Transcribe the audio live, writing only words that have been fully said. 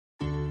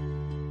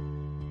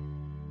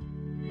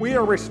We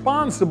are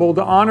responsible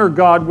to honor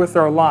God with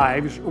our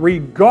lives,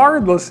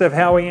 regardless of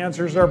how He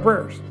answers our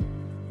prayers.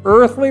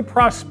 Earthly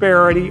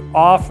prosperity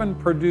often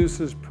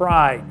produces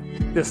pride.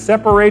 This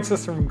separates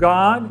us from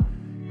God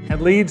and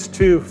leads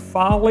to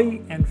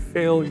folly and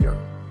failure.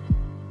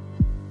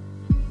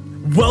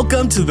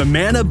 Welcome to the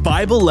Manna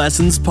Bible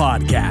Lessons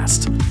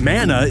Podcast.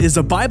 Manna is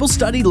a Bible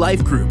study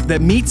life group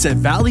that meets at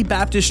Valley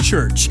Baptist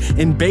Church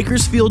in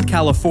Bakersfield,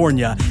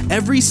 California,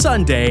 every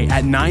Sunday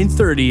at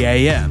 9:30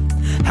 a.m.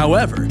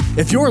 However,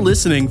 if you're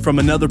listening from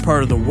another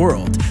part of the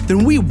world,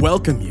 then we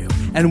welcome you,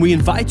 and we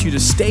invite you to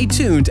stay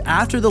tuned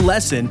after the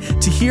lesson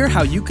to hear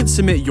how you can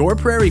submit your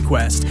prayer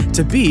request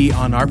to be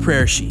on our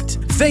prayer sheet.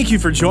 Thank you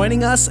for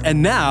joining us,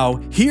 and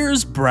now,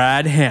 here's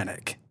Brad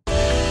Hannock.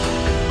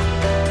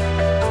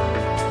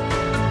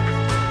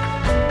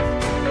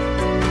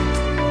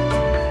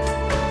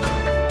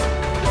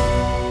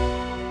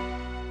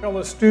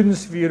 Fellow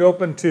students, if you'd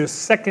open to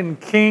 2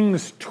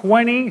 Kings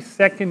 20,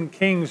 2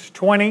 Kings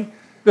 20.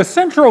 The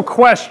central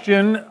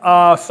question,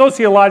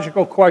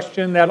 sociological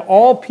question that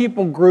all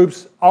people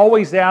groups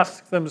always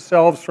ask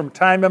themselves from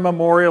time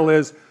immemorial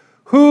is,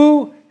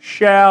 who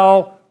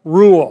shall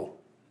rule?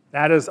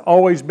 That has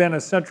always been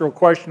a central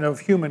question of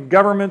human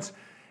governments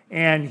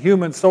and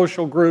human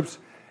social groups.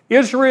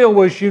 Israel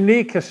was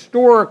unique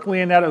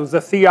historically in that it was a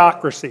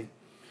theocracy.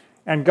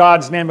 And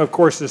God's name, of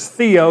course, is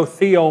Theo.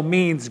 Theo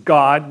means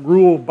God,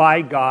 ruled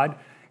by God.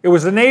 It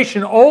was a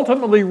nation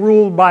ultimately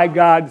ruled by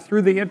God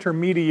through the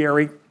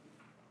intermediary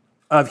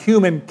of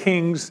human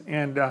kings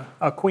and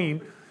a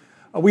queen.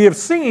 We have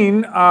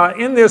seen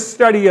in this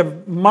study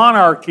of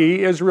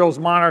monarchy, Israel's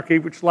monarchy,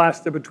 which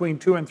lasted between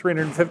 200 and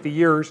 350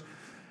 years,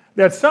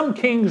 that some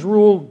kings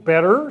ruled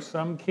better,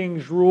 some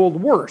kings ruled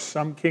worse.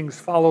 Some kings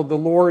followed the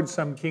Lord,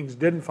 some kings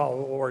didn't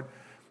follow the Lord.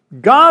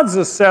 God's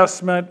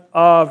assessment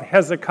of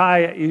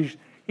Hezekiah is,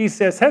 he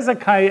says,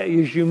 Hezekiah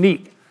is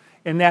unique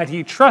in that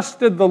he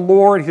trusted the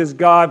Lord, his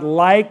God,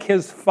 like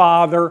his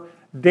father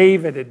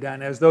David had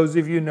done. As those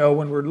of you know,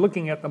 when we're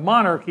looking at the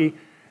monarchy,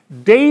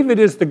 David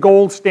is the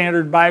gold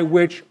standard by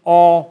which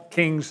all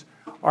kings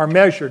are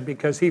measured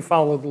because he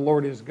followed the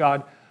Lord his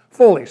God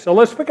fully. So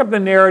let's pick up the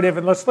narrative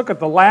and let's look at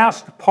the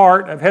last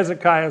part of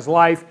Hezekiah's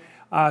life,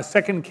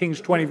 2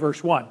 Kings 20,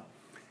 verse 1.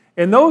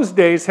 In those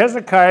days,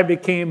 Hezekiah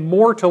became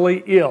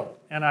mortally ill,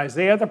 and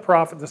Isaiah the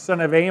prophet, the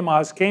son of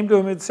Amoz, came to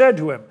him and said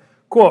to him,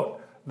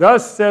 quote,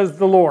 "Thus says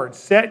the Lord,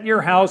 set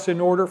your house in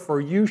order, for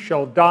you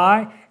shall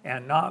die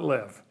and not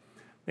live."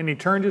 Then he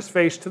turned his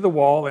face to the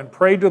wall and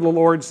prayed to the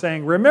Lord,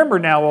 saying, "Remember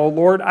now, O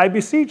Lord, I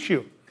beseech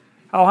you,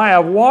 how I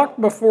have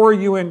walked before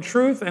you in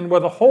truth and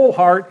with a whole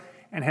heart,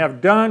 and have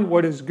done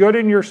what is good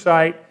in your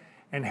sight."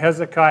 And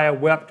Hezekiah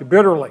wept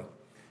bitterly.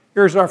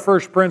 Here's our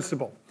first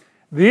principle.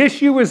 The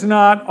issue is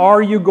not,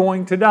 are you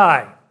going to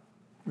die?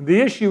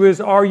 The issue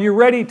is, are you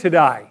ready to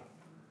die?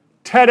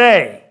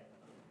 Today.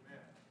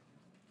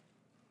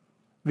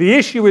 The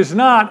issue is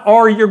not,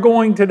 are you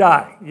going to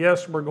die?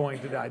 Yes, we're going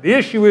to die. The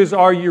issue is,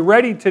 are you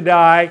ready to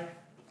die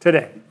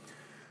today?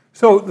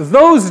 So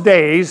those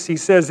days, he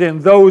says in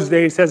those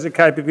days,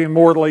 Hezekiah became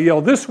mortally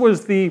ill. This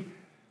was the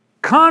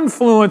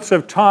confluence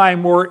of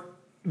time where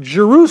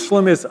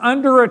Jerusalem is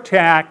under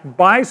attack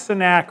by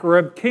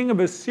Sennacherib, king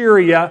of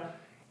Assyria,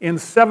 in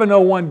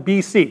 701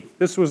 BC.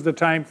 This was the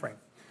time frame.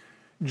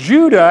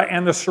 Judah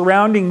and the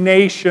surrounding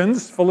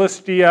nations,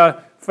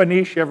 Philistia,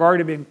 Phoenicia, have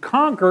already been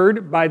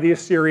conquered by the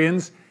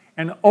Assyrians,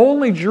 and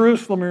only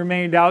Jerusalem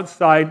remained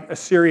outside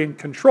Assyrian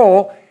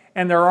control,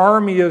 and their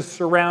army is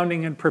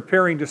surrounding and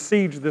preparing to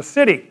siege the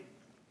city.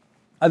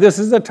 This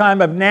is a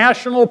time of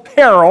national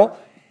peril,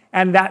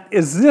 and that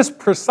is this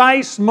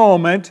precise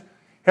moment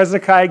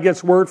Hezekiah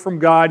gets word from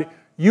God,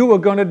 you are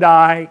going to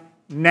die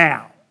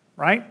now,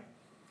 right?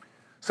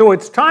 So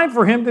it's time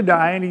for him to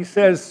die, and he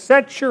says,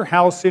 set your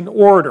house in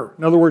order.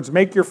 In other words,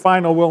 make your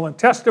final will and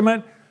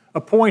testament,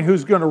 appoint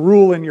who's going to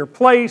rule in your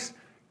place,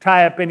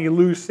 tie up any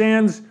loose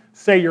ends,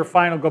 say your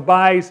final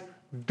goodbyes.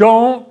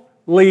 Don't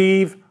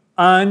leave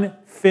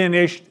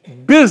unfinished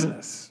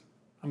business.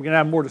 I'm going to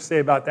have more to say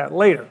about that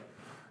later.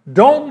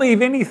 Don't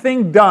leave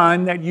anything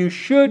done that you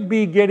should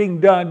be getting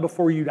done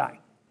before you die.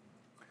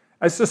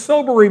 It's a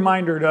sober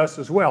reminder to us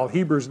as well.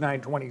 Hebrews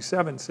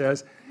 9:27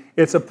 says,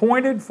 it's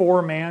appointed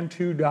for man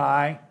to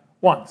die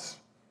once.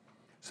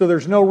 So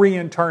there's no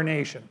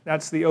reincarnation.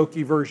 That's the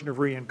Okie version of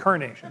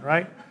reincarnation,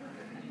 right?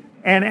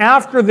 And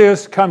after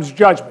this comes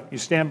judgment. You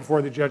stand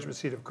before the judgment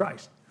seat of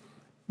Christ.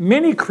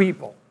 Many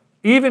people,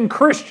 even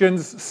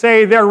Christians,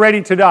 say they're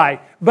ready to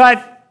die,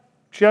 but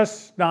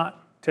just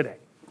not today,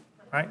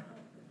 right?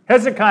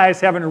 Hezekiah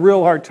is having a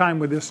real hard time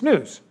with this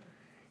news.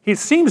 He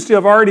seems to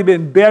have already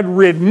been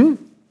bedridden,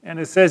 and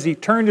it says he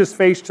turned his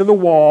face to the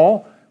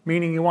wall,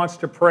 meaning he wants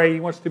to pray, he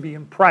wants to be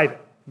in private.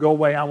 Go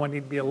away, I want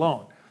to be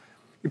alone.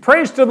 He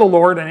prays to the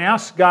Lord and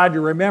asks God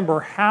to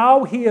remember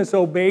how he has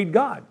obeyed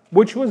God,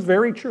 which was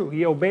very true.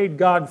 He obeyed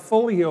God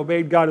fully, he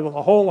obeyed God with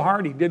a whole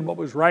heart, he did what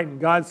was right in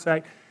God's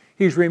sight.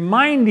 He's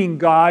reminding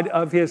God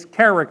of his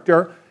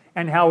character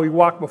and how he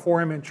walked before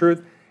him in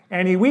truth,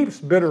 and he weeps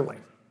bitterly.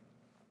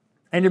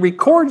 And he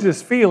records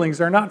his feelings.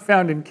 They're not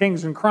found in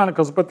Kings and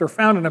Chronicles, but they're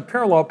found in a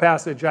parallel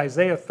passage,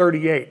 Isaiah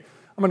 38.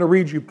 I'm going to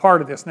read you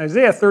part of this. In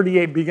Isaiah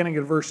 38, beginning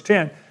at verse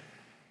 10,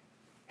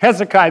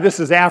 Hezekiah, this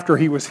is after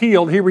he was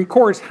healed, he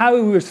records how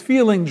he was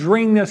feeling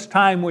during this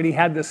time when he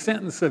had the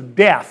sentence of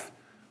death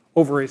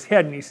over his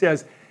head. And he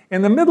says,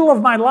 in the middle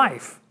of my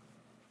life,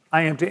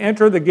 I am to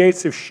enter the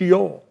gates of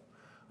Sheol.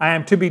 I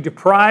am to be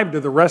deprived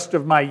of the rest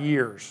of my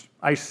years.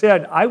 I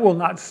said, I will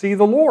not see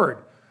the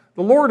Lord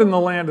in the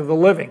land of the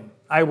living.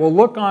 I will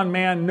look on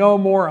man no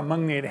more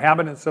among the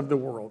inhabitants of the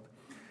world.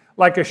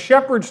 Like a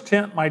shepherd's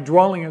tent, my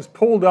dwelling is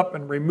pulled up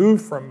and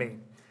removed from me.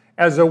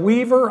 As a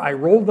weaver, I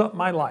rolled up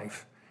my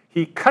life.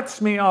 He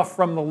cuts me off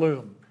from the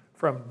loom.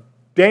 From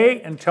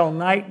day until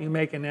night, you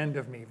make an end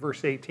of me.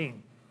 Verse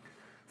 18.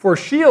 For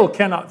Sheol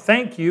cannot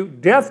thank you.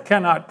 Death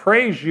cannot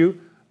praise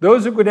you.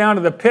 Those who go down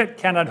to the pit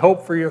cannot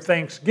hope for your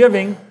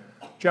thanksgiving.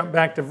 Jump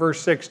back to verse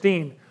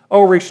 16.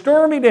 Oh,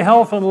 restore me to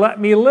health and let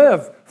me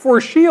live. For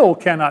Sheol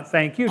cannot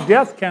thank you.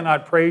 Death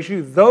cannot praise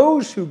you.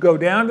 Those who go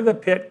down to the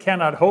pit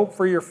cannot hope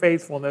for your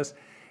faithfulness.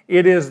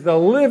 It is the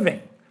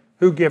living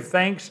who give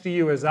thanks to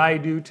you as I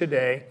do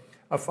today.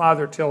 A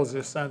father tells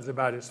his sons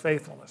about his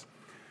faithfulness.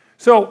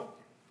 So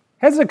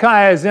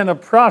Hezekiah is in a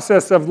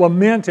process of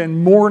lament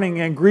and mourning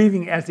and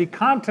grieving as he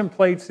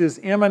contemplates his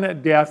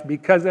imminent death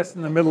because that's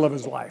in the middle of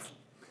his life.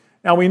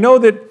 Now we know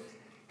that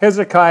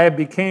Hezekiah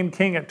became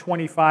king at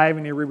 25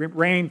 and he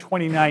reigned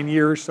 29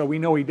 years, so we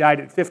know he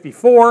died at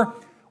 54.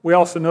 We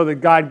also know that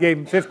God gave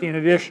him 15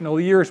 additional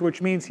years,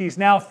 which means he's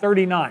now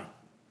 39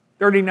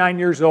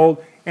 years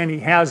old, and he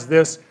has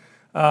this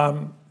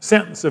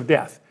sentence of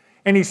death.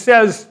 And he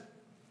says,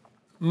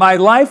 my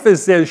life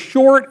is as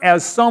short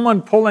as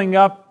someone pulling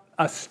up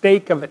a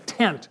stake of a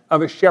tent,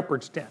 of a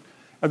shepherd's tent.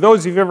 Now, those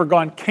of you who've ever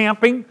gone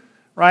camping,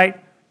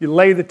 right? You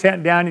lay the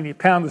tent down and you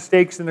pound the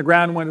stakes in the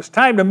ground. When it's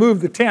time to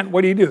move the tent,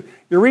 what do?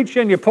 You reach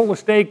in, you pull the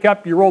stake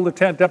up, you roll the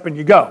tent up, and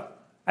you go.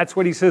 That's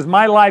what he says.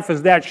 My life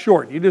is that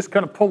short. You just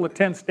kind of pull the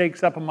 10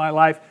 stakes up in my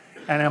life,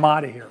 and I'm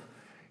out of here.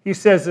 He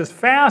says, as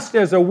fast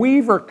as a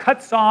weaver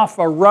cuts off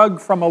a rug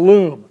from a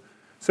loom.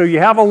 So you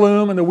have a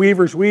loom, and the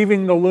weaver's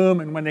weaving the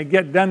loom, and when they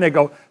get done, they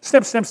go,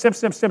 snip, snip, snip,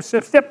 snip, snip,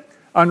 snip, snip,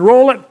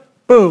 unroll it,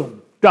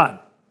 boom, done,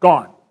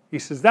 gone. He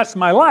says, that's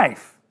my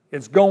life.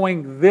 It's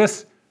going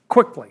this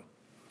quickly.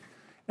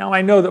 Now,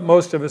 I know that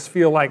most of us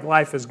feel like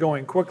life is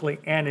going quickly,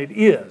 and it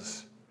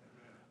is.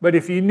 But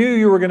if you knew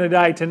you were going to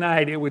die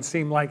tonight, it would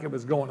seem like it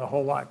was going a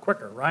whole lot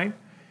quicker, right?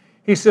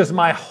 He says,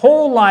 my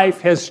whole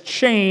life has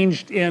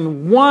changed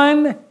in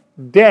one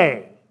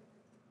day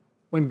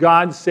when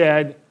God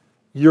said,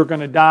 you're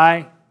going to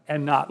die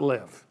and not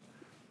live.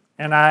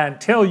 And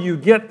until you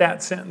get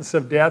that sentence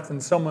of death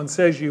and someone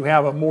says you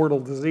have a mortal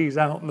disease,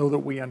 I don't know that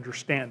we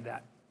understand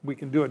that. We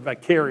can do it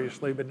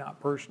vicariously, but not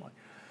personally.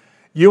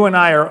 You and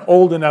I are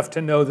old enough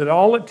to know that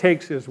all it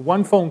takes is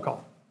one phone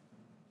call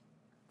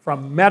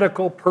from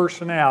medical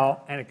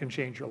personnel and it can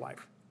change your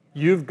life.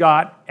 You've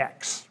got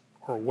X,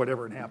 or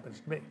whatever it happens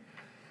to be.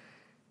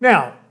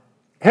 Now,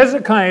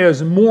 Hezekiah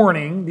is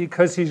mourning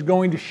because he's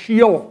going to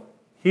Sheol.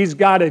 He's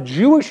got a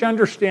Jewish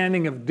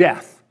understanding of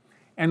death,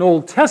 an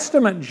Old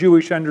Testament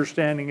Jewish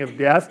understanding of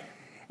death,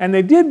 and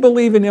they did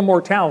believe in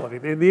immortality.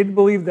 They did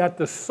believe that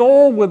the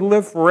soul would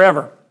live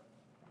forever.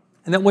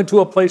 And that went to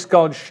a place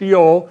called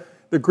Sheol.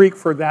 The Greek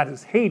for that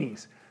is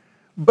Hades.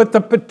 But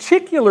the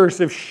particulars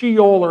of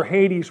Sheol or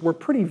Hades were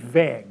pretty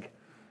vague.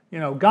 You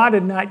know, God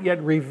had not yet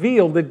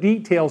revealed the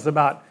details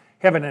about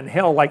heaven and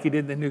hell like he did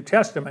in the New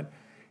Testament.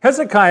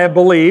 Hezekiah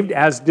believed,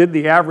 as did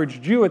the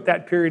average Jew at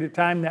that period of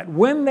time, that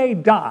when they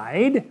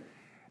died,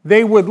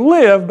 they would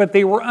live, but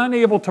they were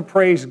unable to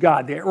praise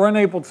God. They were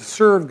unable to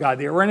serve God.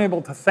 They were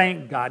unable to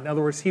thank God. In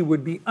other words, he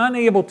would be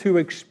unable to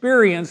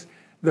experience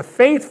the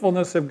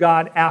faithfulness of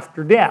God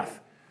after death.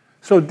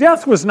 So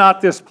death was not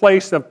this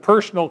place of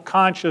personal,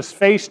 conscious,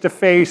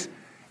 face-to-face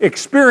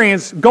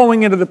experience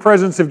going into the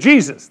presence of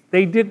Jesus.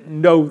 They didn't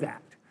know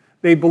that.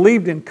 They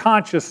believed in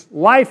conscious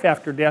life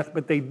after death,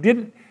 but they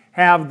didn't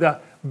have the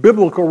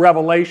biblical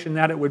revelation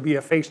that it would be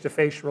a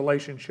face-to-face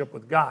relationship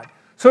with God.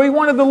 So he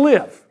wanted to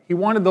live. He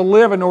wanted to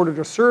live in order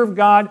to serve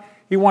God.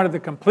 He wanted to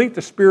complete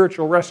the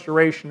spiritual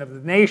restoration of the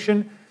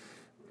nation.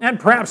 And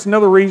perhaps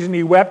another reason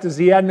he wept is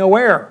he had no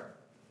heir.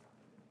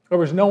 There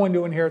was no one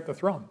to inherit the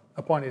throne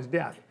upon his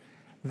death.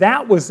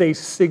 That was a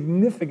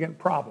significant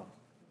problem.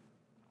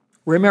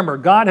 Remember,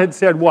 God had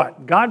said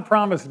what? God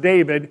promised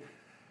David,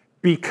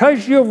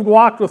 because you've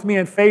walked with me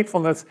in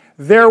faithfulness,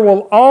 there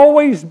will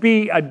always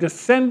be a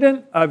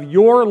descendant of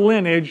your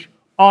lineage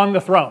on the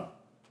throne.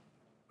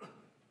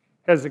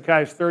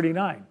 Hezekiah's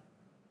 39.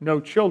 No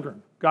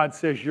children. God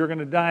says, you're going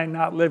to die and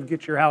not live.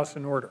 Get your house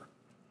in order.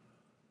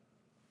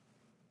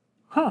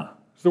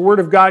 Is the word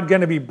of God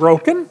going to be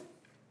broken?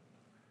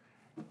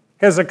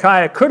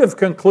 Hezekiah could have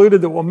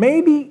concluded that, well,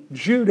 maybe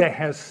Judah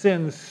has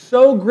sinned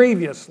so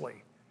grievously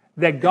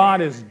that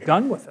God is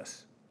done with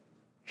us.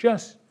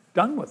 Just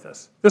done with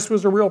us. This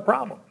was a real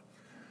problem.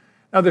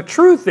 Now, the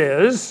truth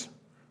is,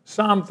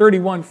 Psalm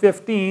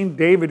 31:15,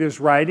 David is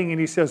writing,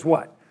 and he says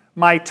what?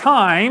 My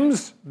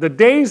times, the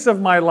days of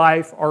my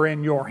life are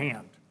in your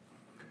hand.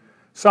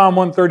 Psalm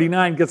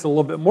 139 gets a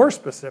little bit more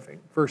specific.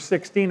 Verse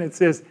 16, it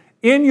says,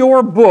 in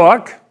your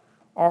book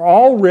are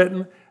all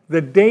written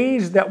the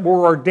days that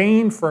were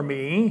ordained for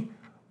me,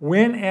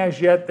 when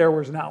as yet there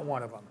was not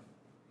one of them.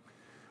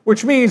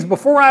 Which means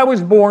before I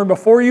was born,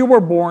 before you were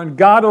born,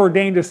 God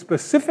ordained a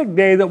specific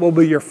day that will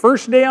be your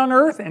first day on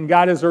earth, and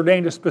God has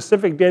ordained a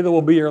specific day that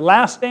will be your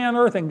last day on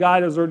earth, and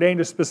God has ordained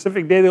a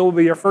specific day that will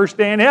be your first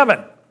day in heaven.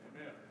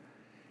 Amen.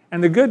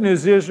 And the good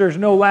news is there's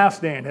no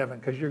last day in heaven,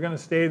 because you're going to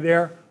stay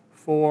there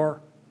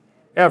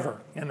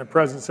forever in the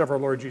presence of our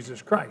Lord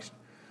Jesus Christ.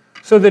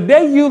 So the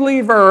day you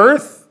leave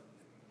earth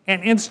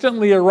and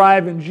instantly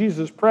arrive in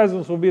Jesus'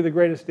 presence will be the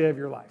greatest day of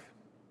your life.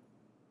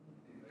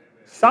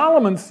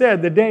 Solomon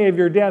said the day of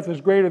your death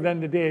is greater than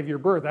the day of your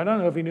birth. I don't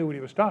know if he knew what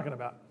he was talking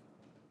about.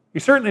 He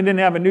certainly didn't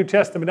have a New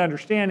Testament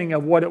understanding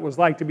of what it was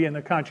like to be in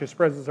the conscious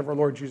presence of our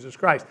Lord Jesus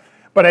Christ.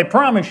 But I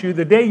promise you,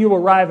 the day you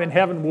arrive in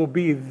heaven will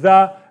be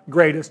the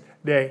greatest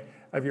day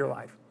of your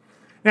life.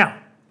 Now,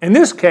 in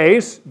this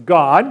case,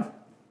 God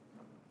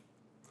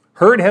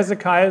heard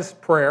Hezekiah's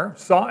prayer,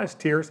 saw his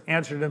tears,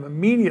 answered him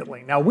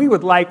immediately. Now, we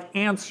would like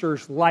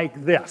answers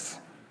like this.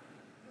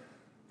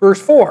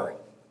 Verse 4.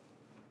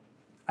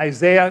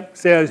 Isaiah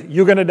says,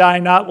 you're going to die,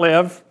 not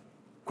live.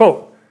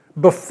 Quote,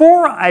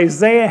 before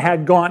Isaiah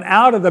had gone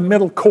out of the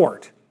middle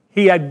court,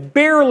 he had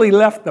barely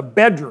left the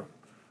bedroom.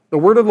 The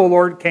word of the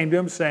Lord came to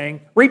him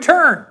saying,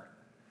 return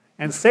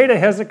and say to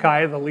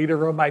Hezekiah, the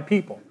leader of my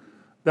people,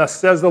 thus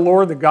says the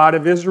Lord, the God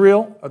of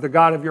Israel, or the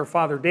God of your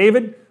father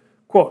David,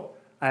 quote,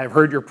 I have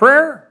heard your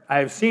prayer, I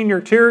have seen your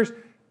tears.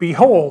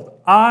 Behold,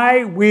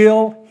 I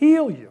will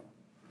heal you.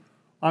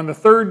 On the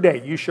third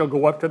day you shall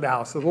go up to the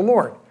house of the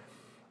Lord.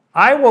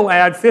 I will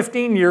add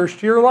 15 years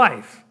to your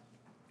life,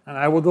 and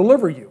I will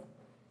deliver you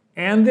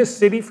and this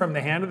city from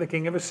the hand of the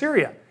king of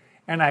Assyria.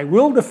 And I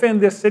will defend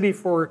this city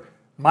for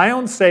my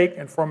own sake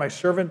and for my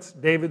servant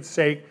David's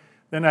sake.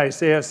 Then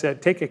Isaiah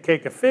said, take a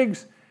cake of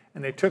figs.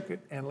 And they took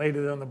it and laid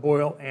it on the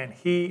boil, and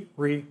he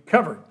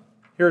recovered.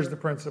 Here's the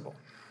principle.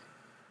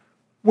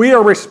 We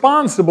are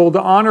responsible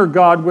to honor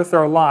God with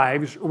our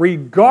lives,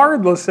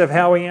 regardless of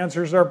how he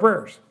answers our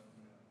prayers.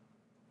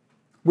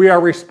 We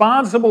are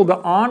responsible to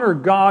honor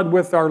God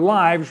with our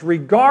lives,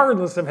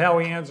 regardless of how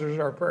he answers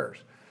our prayers.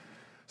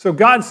 So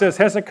God says,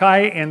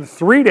 Hezekiah, in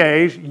 3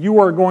 days, you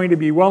are going to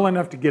be well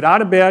enough to get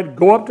out of bed,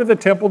 go up to the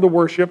temple to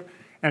worship,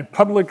 and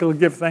publicly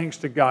give thanks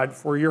to God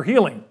for your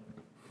healing.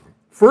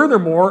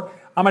 Furthermore,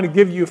 I'm going to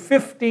give you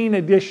 15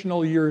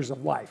 additional years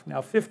of life.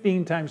 Now,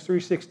 15 times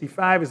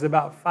 365 is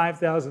about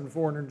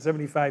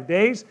 5,475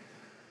 days.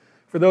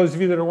 For those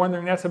of you that are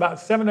wondering, that's about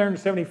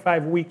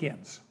 775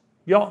 weekends.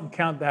 Y'all can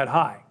count that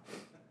high.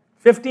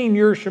 15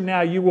 years from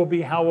now, you will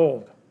be how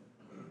old?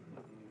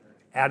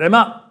 Add them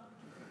up.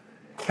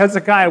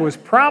 Hezekiah was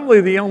probably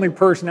the only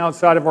person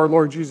outside of our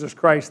Lord Jesus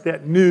Christ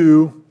that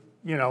knew,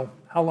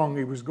 how long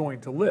he was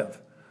going to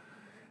live.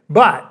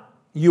 But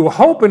you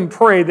hope and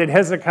pray that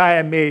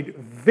Hezekiah made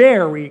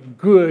very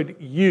good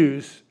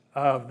use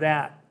of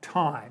that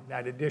time,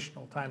 that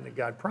additional time that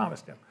God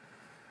promised him.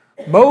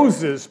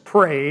 Moses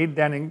prayed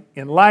that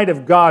in light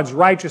of God's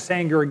righteous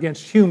anger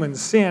against human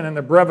sin and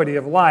the brevity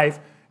of life,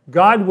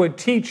 God would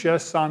teach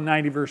us, Psalm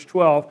 90, verse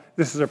 12,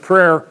 this is a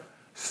prayer,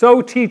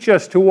 so teach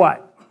us to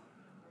what?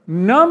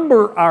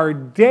 Number our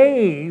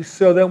days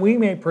so that we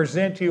may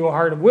present to you a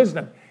heart of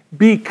wisdom.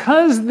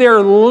 Because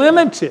they're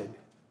limited,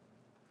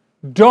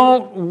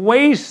 don't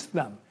waste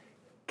them.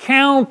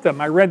 Count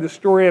them. I read the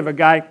story of a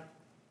guy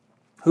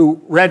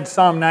who read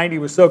Psalm 90,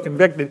 was so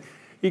convicted.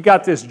 He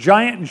got this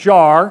giant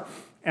jar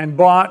and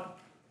bought,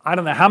 I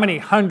don't know how many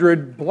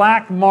hundred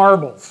black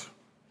marbles.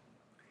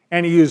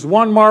 And he used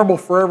one marble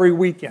for every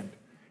weekend.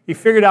 He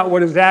figured out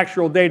what his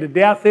actual date of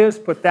death is,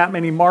 put that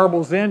many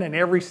marbles in, and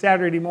every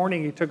Saturday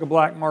morning he took a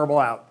black marble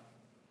out.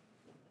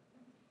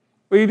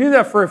 Well, you do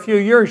that for a few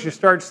years, you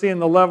start seeing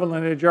the level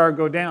in the jar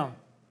go down.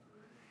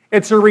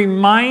 It's a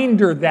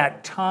reminder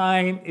that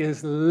time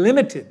is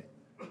limited.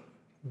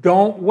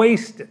 Don't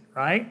waste it,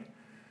 right?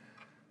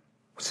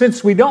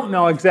 Since we don't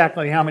know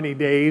exactly how many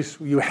days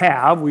you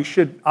have, we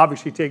should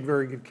obviously take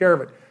very good care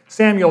of it.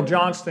 Samuel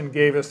Johnston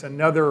gave us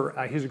another,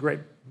 he's a great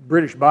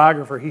British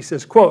biographer. He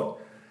says,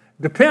 quote,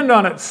 depend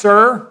on it,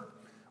 sir,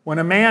 when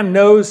a man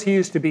knows he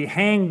is to be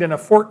hanged in a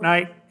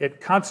fortnight, it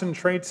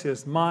concentrates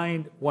his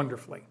mind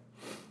wonderfully.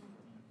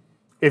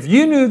 If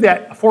you knew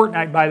that, a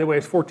fortnight, by the way,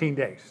 is 14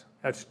 days.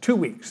 That's 2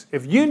 weeks.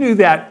 If you knew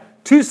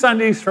that 2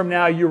 Sundays from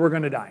now you were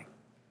going to die.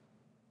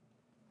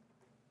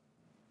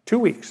 2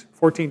 weeks,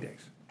 14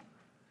 days.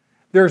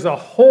 There's a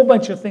whole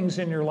bunch of things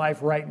in your life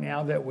right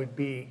now that would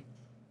be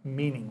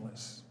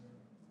meaningless.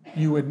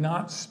 You would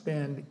not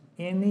spend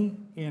any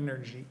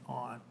energy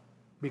on,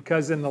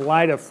 because in the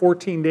light of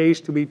 14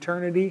 days to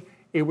eternity,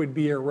 it would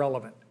be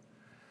irrelevant.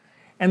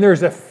 And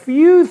there's a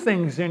few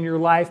things in your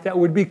life that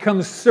would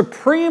become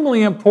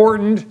supremely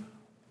important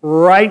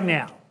right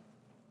now.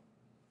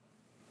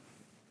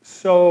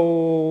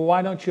 So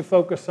why don't you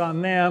focus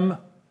on them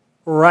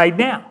right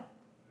now?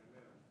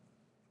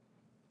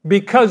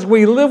 because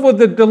we live with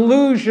the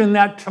delusion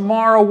that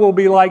tomorrow will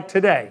be like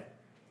today.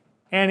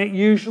 And it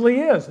usually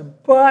is,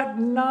 but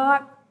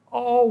not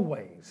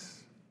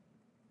always.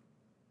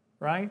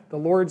 Right? The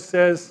Lord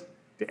says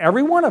to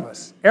every one of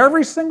us,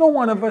 every single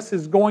one of us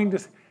is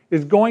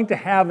going to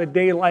have a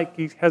day like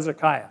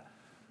Hezekiah.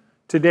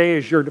 Today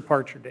is your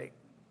departure date.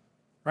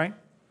 Right?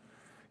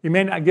 You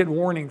may not get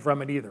warning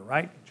from it either,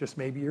 right? It just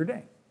may be your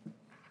day.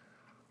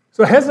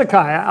 So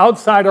Hezekiah,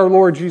 outside our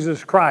Lord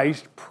Jesus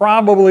Christ,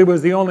 probably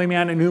was the only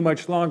man who knew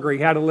much longer he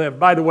had to live.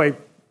 By the way,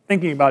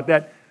 thinking about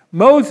that,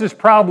 Moses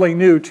probably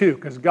knew too,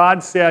 because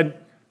God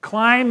said,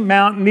 climb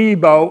Mount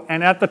Nebo,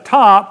 and at the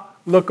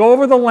top, look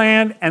over the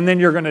land, and then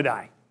you're going to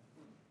die.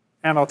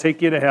 And I'll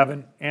take you to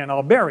heaven, and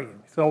I'll bury you.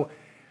 So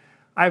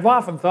I've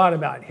often thought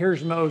about,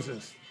 here's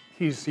Moses.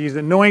 He's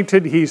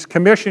anointed, he's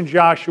commissioned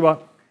Joshua.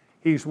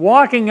 He's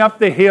walking up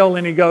the hill,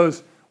 and he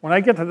goes, when I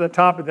get to the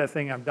top of that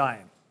thing, I'm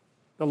dying.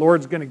 The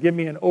Lord's going to give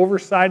me an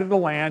oversight of the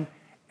land,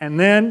 and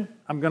then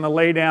I'm going to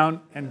lay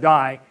down and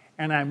die,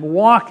 and I'm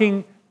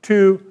walking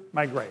to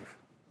my grave.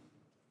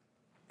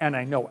 And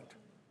I know it.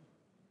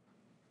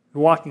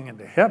 Walking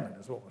into heaven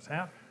is what was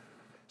happening.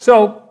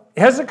 So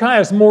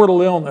Hezekiah's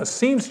mortal illness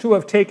seems to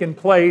have taken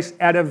place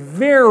at a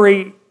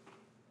very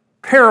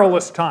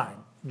perilous time.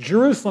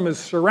 Jerusalem is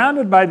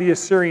surrounded by the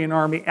Assyrian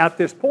army at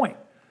this point.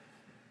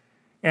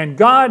 And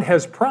God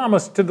has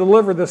promised to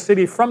deliver the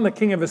city from the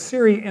king of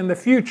Assyria in the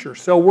future.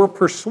 So we're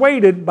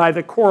persuaded by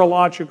the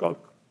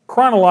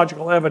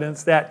chronological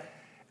evidence that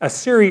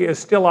Assyria is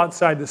still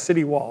outside the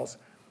city walls.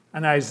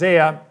 And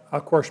Isaiah,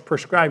 of course,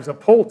 prescribes a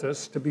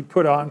poultice to be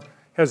put on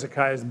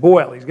Hezekiah's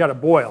boil. He's got a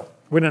boil.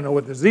 We don't know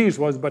what the disease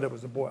was, but it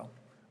was a boil.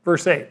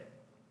 Verse 8.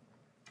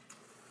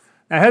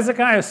 Now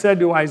Hezekiah said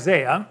to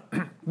Isaiah,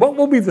 what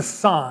will be the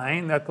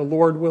sign that the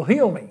Lord will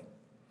heal me,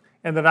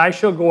 and that I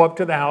shall go up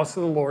to the house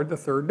of the Lord the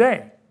third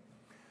day?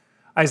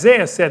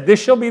 Isaiah said,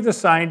 this shall be the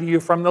sign to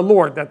you from the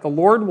Lord, that the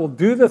Lord will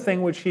do the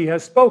thing which he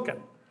has spoken.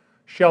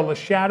 Shall the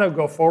shadow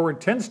go forward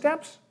 10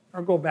 steps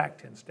or go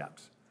back 10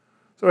 steps?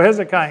 So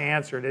Hezekiah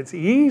answered, it's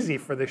easy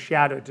for the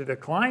shadow to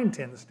decline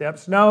 10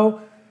 steps.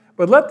 No,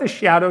 but let the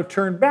shadow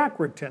turn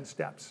backward 10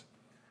 steps.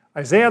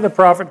 Isaiah the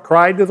prophet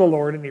cried to the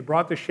Lord, and he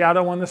brought the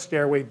shadow on the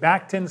stairway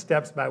back 10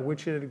 steps by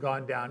which it had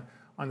gone down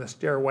on the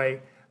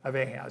stairway of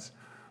Ahaz.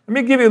 Let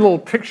me give you a little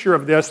picture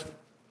of this.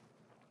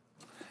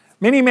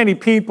 Many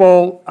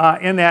people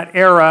in that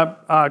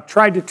era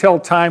tried to tell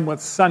time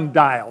with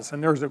sundials,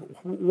 and there's a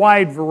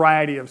wide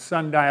variety of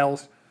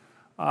sundials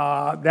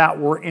that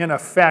were in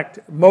effect,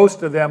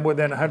 most of them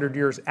within 100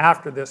 years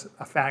after this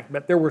fact,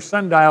 but there were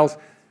sundials,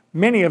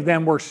 many of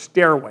them were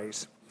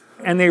stairways,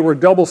 and they were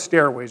double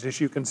stairways,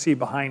 as you can see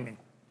behind me.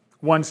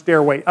 One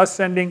stairway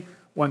ascending,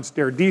 one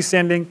stair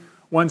descending,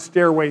 one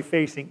stairway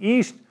facing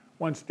east,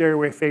 one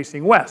stairway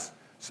facing west.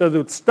 So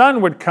the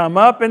sun would come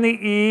up in the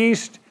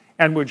east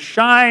and would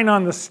shine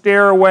on the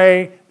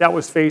stairway that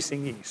was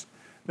facing east.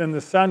 Then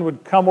the sun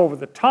would come over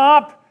the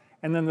top,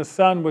 and then the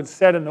sun would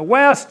set in the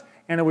west,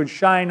 and it would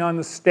shine on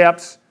the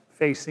steps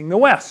facing the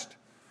west.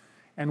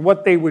 And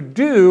what they would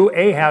do,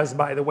 Ahaz,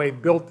 by the way,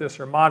 built this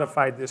or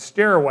modified this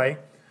stairway,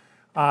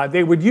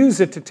 they would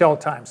use it to tell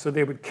time. So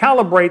they would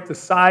calibrate the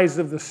size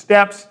of the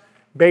steps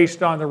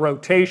based on the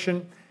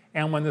rotation,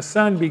 and when the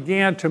sun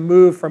began to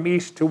move from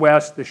east to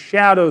west, the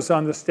shadows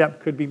on the step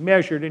could be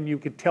measured, and you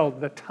could tell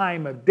the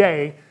time of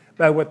day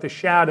by what the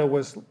shadow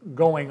was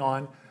going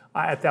on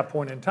at that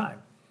point in time.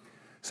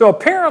 So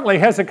apparently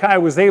Hezekiah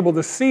was able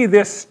to see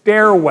this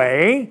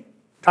stairway,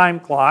 time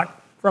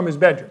clock, from his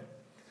bedroom.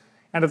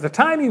 And at the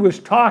time he was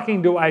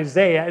talking to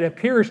Isaiah, it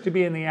appears to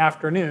be in the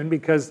afternoon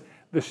because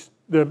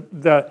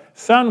the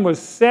sun was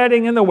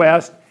setting in the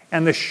west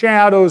and the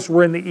shadows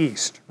were in the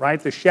east, right?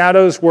 The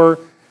shadows were,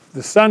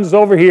 the sun's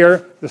over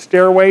here, the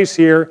stairway's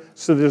here,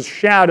 so there's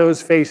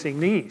shadows facing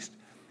the east.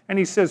 And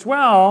he says,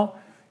 well,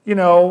 you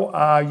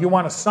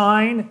want a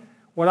sign?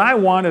 What I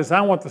want is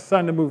I want the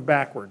sun to move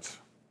backwards.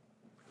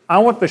 I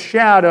want the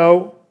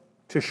shadow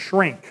to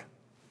shrink.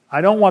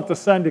 I don't want the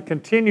sun to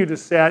continue to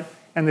set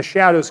and the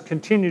shadows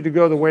continue to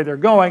go the way they're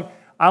going.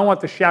 I want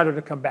the shadow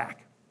to come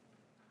back,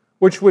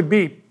 which would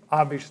be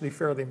obviously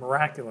fairly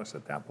miraculous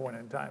at that point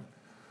in time.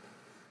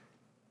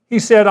 He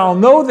said, I'll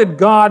know that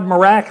God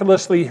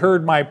miraculously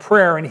heard my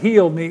prayer and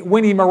healed me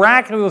when he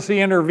miraculously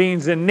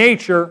intervenes in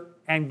nature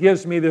and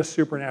gives me this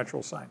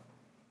supernatural sign.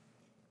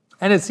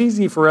 And it's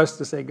easy for us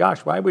to say, gosh,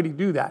 why would he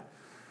do that?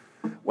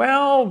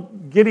 Well,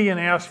 Gideon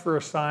asked for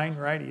a sign,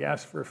 right? He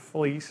asked for a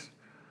fleece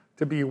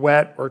to be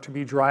wet or to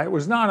be dry. It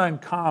was not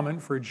uncommon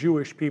for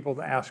Jewish people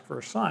to ask for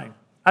a sign.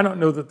 I don't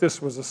know that this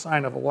was a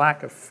sign of a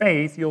lack of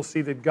faith. You'll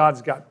see that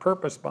God's got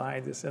purpose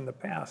behind this in the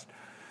past.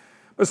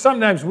 But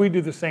sometimes we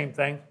do the same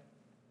thing.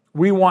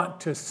 We want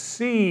to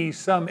see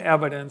some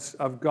evidence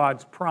of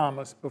God's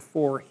promise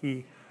before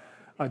he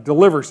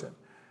delivers it.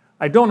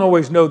 I don't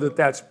always know that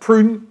that's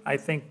prudent. I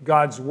think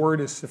God's word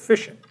is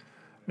sufficient.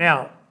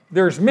 Now,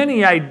 there's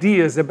many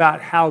ideas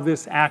about how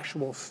this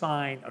actual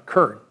sign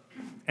occurred.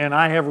 And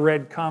I have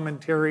read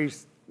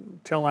commentaries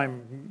till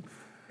I'm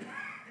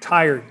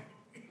tired.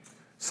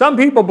 Some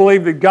people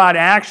believe that God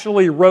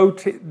actually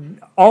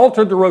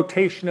altered the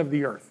rotation of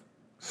the earth,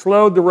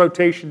 slowed the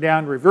rotation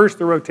down, reversed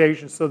the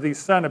rotation, so the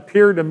sun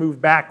appeared to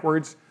move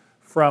backwards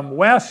from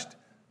west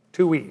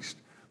to east.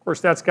 Of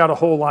course, that's got a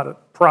whole lot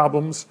of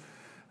problems.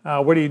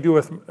 What do you do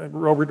with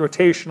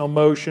rotational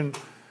motion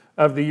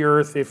of the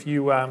earth? If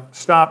you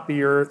stop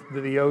the earth,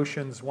 the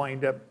oceans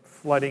wind up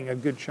flooding a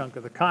good chunk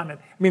of the continent.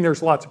 I mean,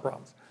 there's lots of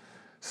problems.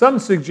 Some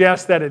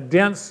suggest that a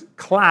dense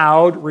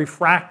cloud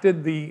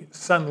refracted the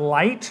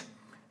sunlight,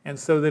 and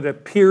so that it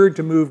appeared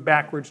to move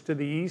backwards to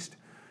the east.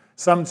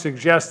 Some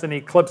suggest an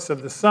eclipse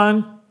of the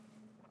sun.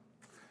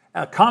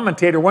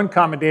 One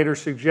commentator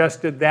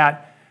suggested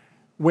that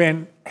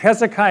when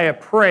Hezekiah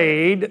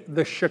prayed,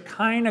 the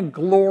Shekinah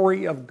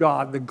glory of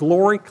God, the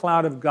glory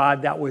cloud of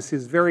God, that was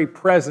his very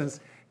presence,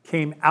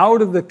 came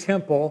out of the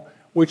temple,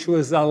 which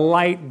was a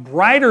light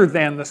brighter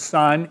than the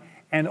sun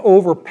and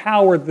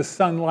overpowered the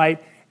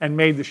sunlight and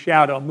made the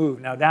shadow move.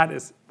 Now that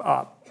is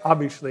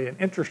obviously an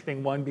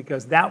interesting one,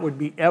 because that would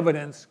be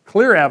evidence,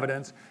 clear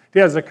evidence, to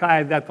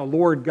Hezekiah that the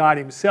Lord God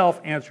himself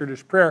answered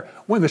his prayer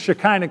when the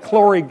Shekinah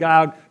glory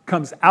God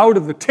comes out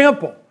of the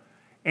temple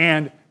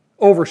and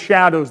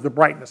overshadows the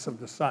brightness of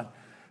the sun.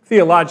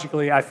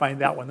 Theologically, I find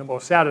that one the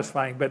most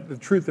satisfying, but the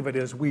truth of it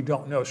is we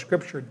don't know.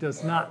 Scripture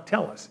does not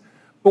tell us.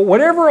 But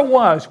whatever it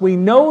was, we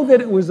know that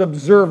it was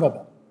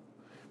observable,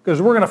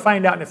 because we're going to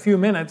find out in a few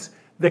minutes.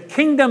 The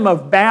kingdom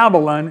of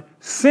Babylon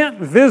sent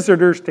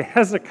visitors to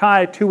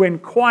Hezekiah to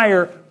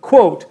inquire,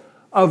 quote,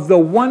 of the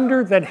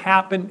wonder that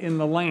happened in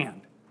the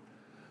land.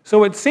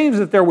 So it seems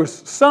that there was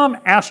some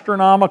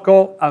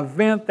astronomical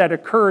event that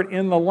occurred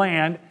in the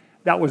land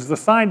that was the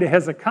sign to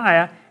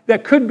Hezekiah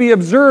that could be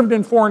observed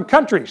in foreign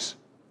countries.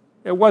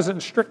 It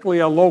wasn't strictly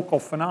a local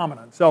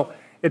phenomenon. So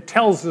it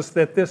tells us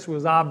that this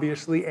was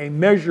obviously a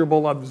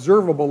measurable,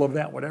 observable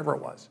event, whatever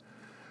it was.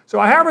 So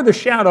however the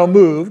shadow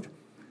moved,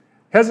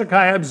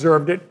 Hezekiah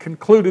observed it,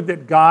 concluded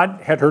that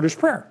God had heard his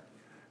prayer.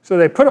 So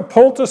they put a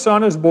poultice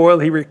on his boil.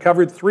 He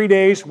recovered 3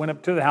 days, went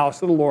up to the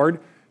house of the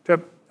Lord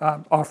to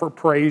offer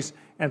praise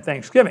and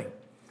thanksgiving.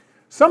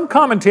 Some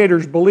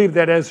commentators believe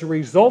that as a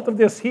result of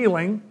this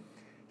healing,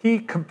 he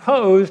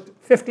composed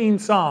 15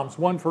 psalms,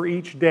 one for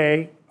each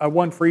day,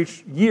 one for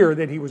each year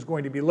that he was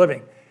going to be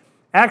living.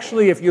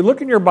 Actually, if you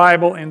look in your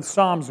Bible in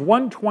Psalms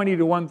 120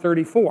 to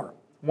 134,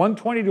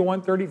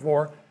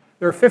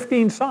 there are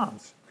 15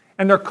 psalms.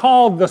 And they're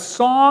called the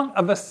Song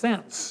of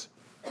Ascents,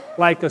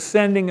 like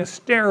ascending a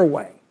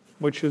stairway,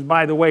 which is,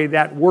 by the way,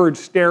 that word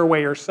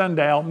stairway or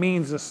sundial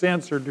means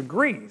ascents or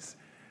degrees.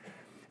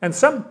 And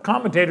some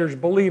commentators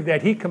believe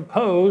that he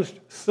composed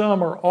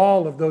some or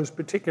all of those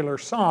particular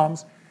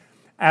psalms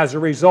as a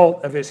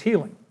result of his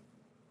healing.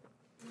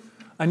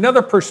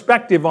 Another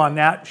perspective on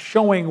that,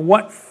 showing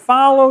what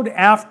followed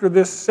after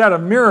this set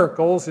of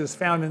miracles, is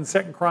found in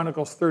 2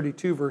 Chronicles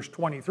 32, verse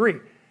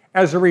 23.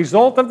 As a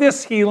result of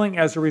this healing,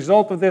 as a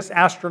result of this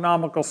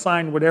astronomical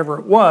sign, whatever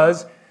it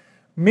was,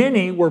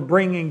 many were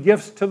bringing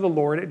gifts to the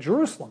Lord at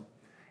Jerusalem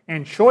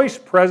and choice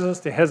presents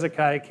to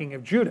Hezekiah, king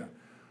of Judah,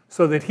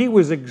 so that he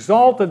was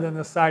exalted in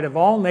the sight of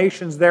all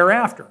nations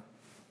thereafter.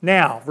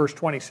 Now, verse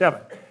 27,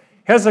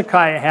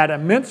 Hezekiah had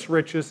immense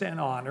riches and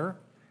honor,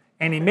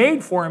 and he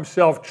made for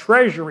himself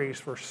treasuries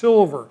for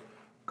silver,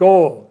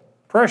 gold,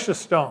 precious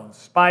stones,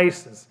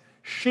 spices,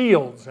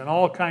 shields, and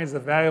all kinds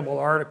of valuable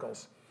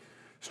articles.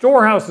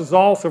 Storehouses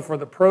also for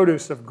the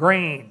produce of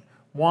grain,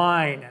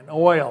 wine, and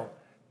oil,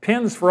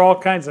 pens for all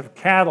kinds of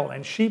cattle,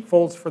 and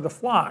sheepfolds for the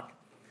flock.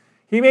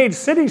 He made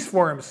cities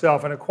for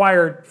himself and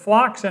acquired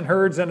flocks and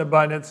herds in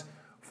abundance,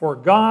 for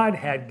God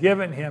had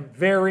given him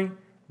very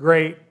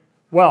great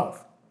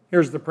wealth.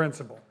 Here's the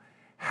principle.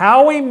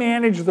 How we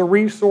manage the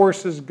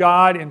resources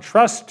God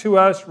entrusts to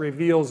us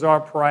reveals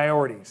our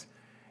priorities.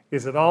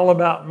 Is it all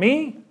about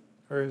me,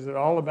 or is it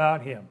all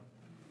about him?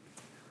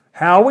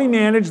 How we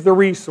manage the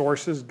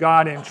resources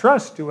God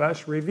entrusts to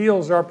us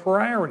reveals our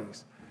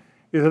priorities.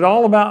 Is it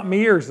all about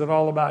me, or is it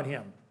all about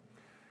him?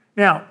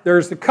 Now,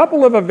 there's a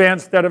couple of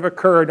events that have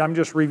occurred, I'm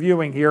just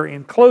reviewing here,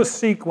 in close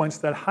sequence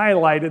that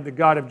highlighted the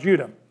God of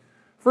Judah.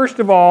 First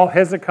of all,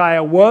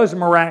 Hezekiah was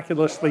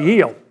miraculously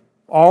healed.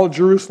 All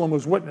Jerusalem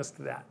was witness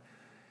to that.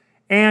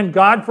 And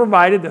God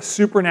provided a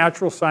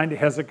supernatural sign to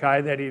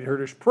Hezekiah that he'd heard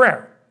his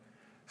prayer.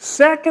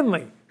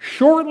 Secondly,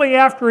 shortly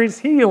after his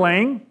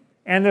healing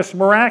and this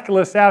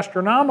miraculous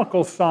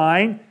astronomical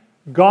sign,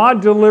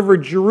 God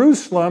delivered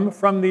Jerusalem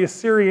from the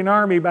Assyrian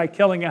army by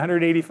killing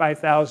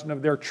 185,000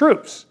 of their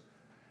troops.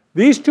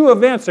 These two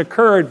events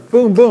occurred,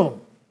 boom,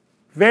 boom,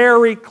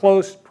 very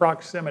close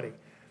proximity.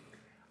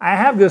 I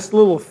have this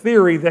little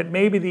theory that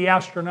maybe the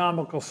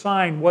astronomical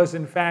sign was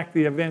in fact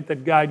the event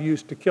that God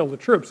used to kill the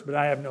troops, but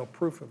I have no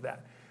proof of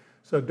that.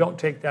 So don't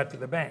take that to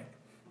the bank.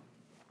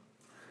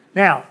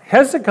 Now,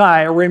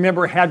 Hezekiah,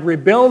 remember, had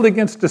rebelled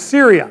against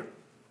Assyria,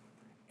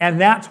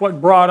 and that's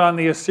what brought on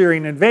the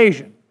Assyrian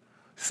invasion.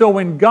 So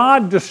when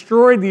God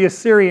destroyed the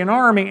Assyrian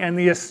army and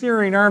the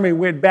Assyrian army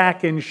went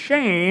back in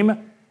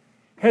shame,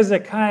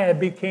 Hezekiah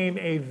became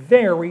a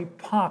very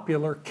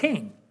popular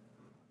king.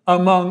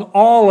 among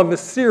all of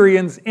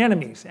Assyrian's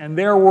enemies. And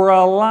there were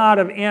a lot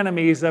of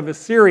enemies of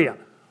Assyria.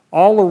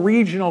 All the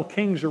regional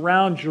kings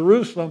around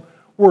Jerusalem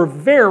were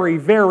very,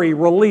 very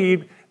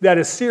relieved that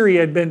Assyria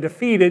had been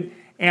defeated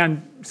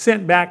and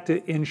sent back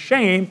in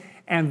shame,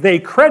 and they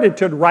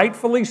credited,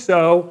 rightfully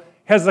so,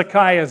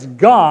 Hezekiah's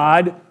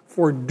God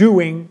for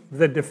doing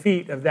the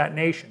defeat of that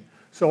nation.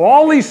 So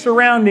all these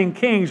surrounding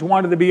kings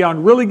wanted to be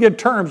on really good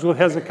terms with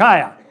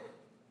Hezekiah.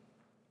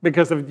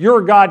 Because if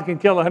your God can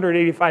kill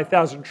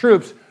 185,000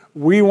 troops,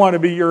 we want to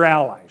be your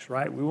allies,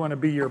 right? We want to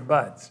be your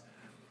buds.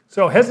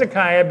 So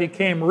Hezekiah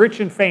became rich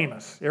and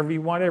famous.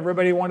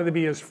 Everybody wanted to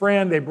be his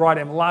friend. They brought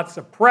him lots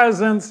of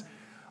presents,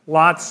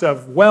 lots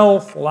of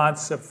wealth,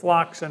 lots of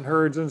flocks and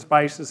herds and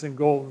spices and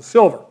gold and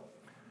silver.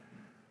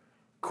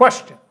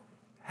 Question: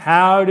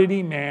 how did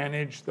he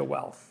manage the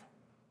wealth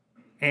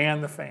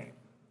and the fame?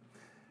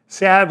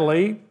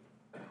 Sadly,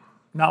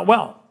 not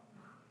well.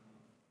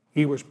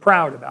 He was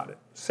proud about it.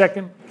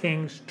 2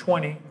 Kings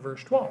 20,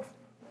 verse 12.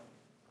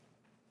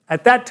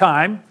 At that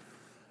time,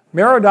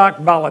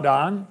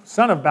 Merodach-Baladan,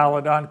 son of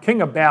Baladan,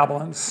 king of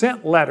Babylon,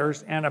 sent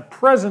letters and a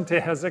present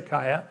to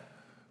Hezekiah,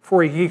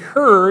 for he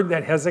heard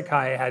that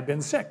Hezekiah had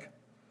been sick.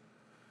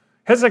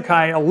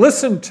 Hezekiah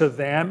listened to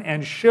them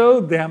and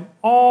showed them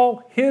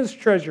all his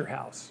treasure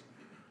house,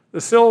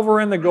 the silver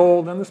and the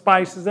gold and the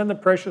spices and the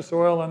precious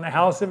oil and the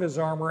house of his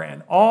armor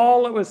and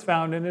all that was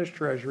found in his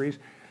treasuries.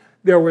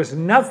 There was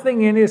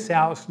nothing in his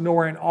house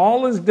nor in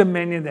all his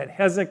dominion that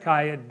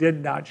Hezekiah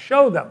did not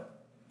show them.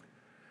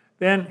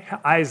 Then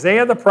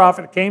Isaiah the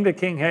prophet came to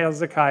King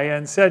Hezekiah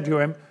and said to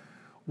him,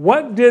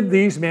 "What did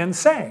these men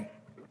say?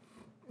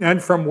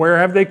 And from where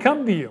have they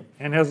come to you?"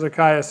 And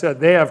Hezekiah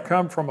said, "They have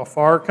come from a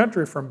far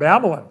country, from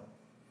Babylon."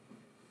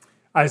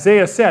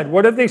 Isaiah said,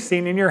 "What have they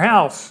seen in your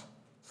house?"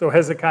 So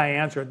Hezekiah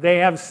answered, "They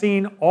have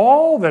seen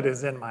all that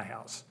is in my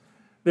house.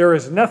 There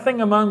is nothing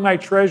among my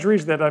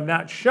treasuries that I've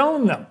not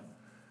shown them."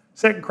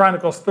 2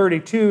 Chronicles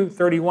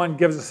 32:31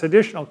 gives us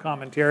additional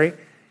commentary.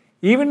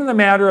 Even in the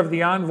matter of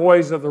the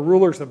envoys of the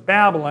rulers of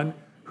Babylon,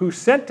 who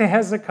sent to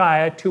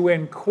Hezekiah to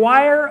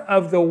inquire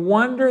of the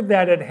wonder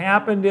that had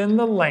happened in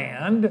the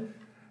land,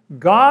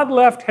 God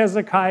left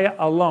Hezekiah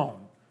alone,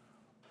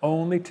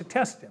 only to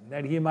test him,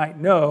 that he might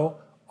know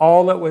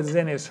all that was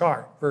in his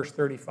heart. Verse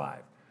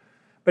 35.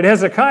 But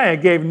Hezekiah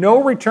gave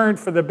no return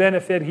for the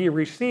benefit he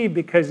received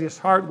because his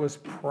heart was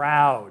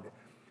proud.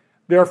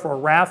 Therefore,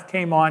 wrath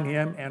came on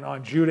him and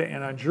on Judah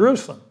and on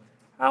Jerusalem.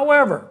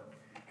 However,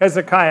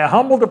 Hezekiah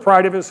humbled the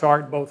pride of his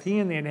heart, both he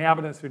and the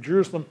inhabitants of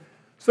Jerusalem,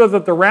 so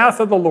that the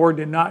wrath of the Lord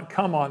did not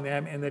come on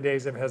them in the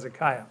days of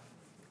Hezekiah.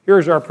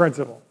 Here's our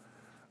principle.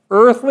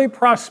 Earthly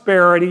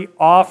prosperity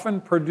often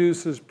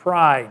produces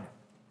pride.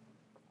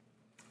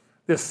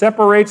 This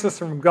separates us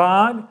from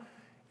God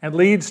and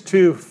leads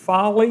to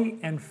folly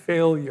and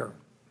failure.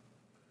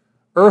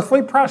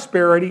 Earthly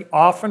prosperity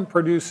often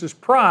produces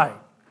pride.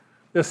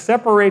 This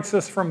separates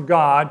us from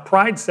God.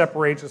 Pride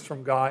separates us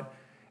from God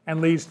and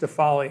leads to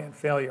folly and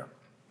failure.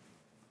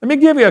 Let me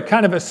give you a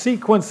kind of a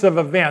sequence of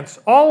events.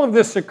 All of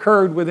this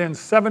occurred within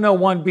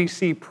 701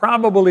 BC,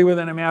 probably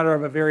within a matter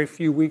of a very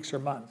few weeks or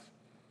months.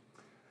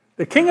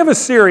 The king of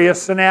Assyria,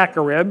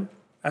 Sennacherib,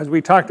 as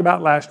we talked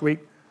about last week,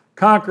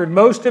 conquered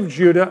most of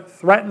Judah,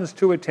 threatens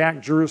to attack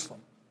Jerusalem.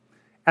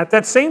 At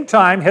that same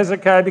time,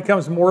 Hezekiah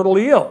becomes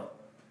mortally ill,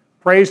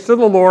 prays to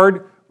the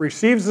Lord,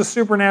 receives the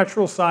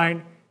supernatural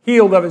sign,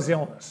 healed of his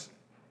illness.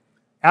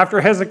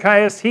 After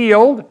Hezekiah is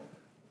healed,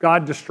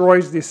 God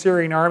destroys the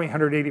Assyrian army,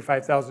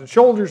 185,000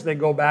 soldiers. They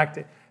go back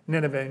to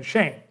Nineveh in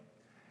shame.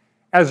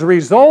 As a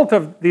result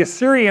of the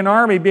Assyrian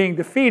army being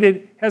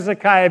defeated,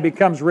 Hezekiah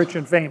becomes rich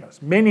and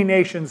famous. Many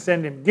nations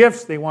send him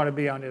gifts. They want to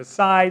be on his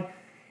side.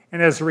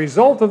 And as a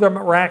result of the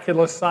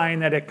miraculous sign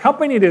that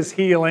accompanied his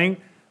healing,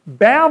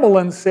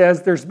 Babylon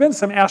says there's been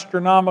some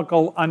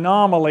astronomical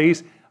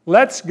anomalies.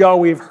 Let's go.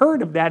 We've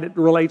heard of that. It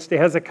relates to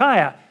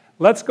Hezekiah.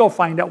 Let's go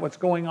find out what's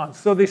going on.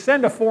 So they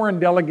send a foreign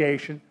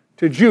delegation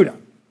to Judah.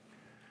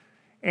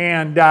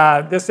 And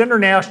this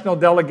international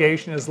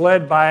delegation is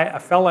led by a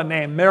fellow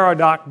named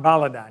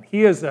Merodach-Baladan.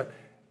 He is a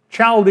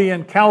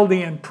Chaldean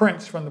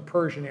prince from the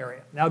Persian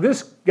area. Now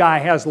this guy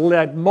has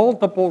led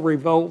multiple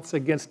revolts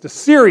against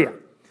Assyria.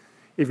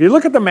 If you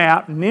look at the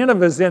map,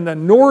 Nineveh is in the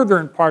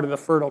northern part of the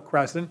Fertile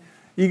Crescent.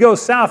 You go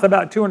south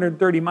about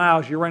 230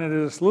 miles, you run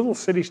into this little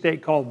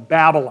city-state called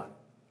Babylon.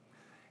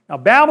 Now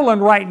Babylon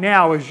right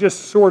now is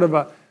just sort of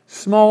a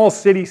small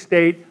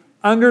city-state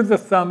under the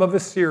thumb of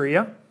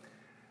Assyria.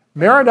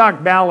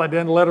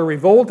 Merodach-Baladan led a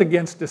revolt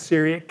against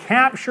Assyria,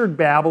 captured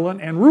Babylon,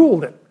 and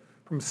ruled it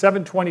from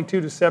 722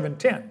 to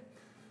 710.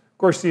 Of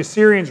course, the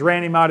Assyrians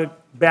ran him out of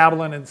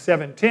Babylon in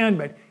 710,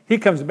 but he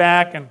comes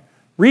back and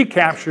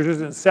recaptures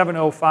it in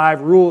 705,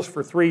 rules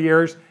for 3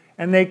 years,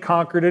 and they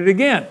conquered it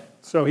again.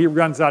 So he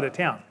runs out of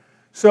town.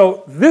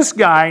 So this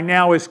guy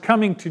now is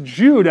coming to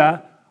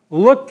Judah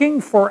looking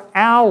for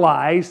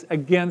allies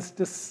against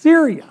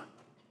Assyria.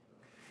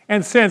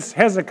 And since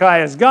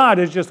Hezekiah's God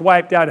has just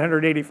wiped out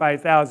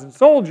 185,000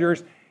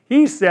 soldiers,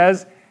 he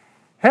says,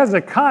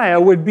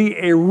 Hezekiah would be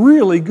a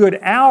really good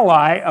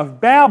ally of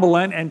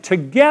Babylon, and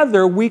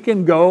together we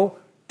can go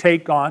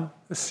take on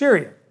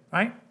Assyria,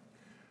 right?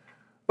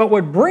 But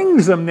what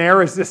brings them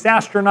there is this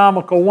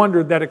astronomical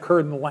wonder that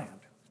occurred in the land,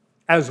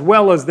 as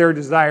well as their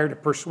desire to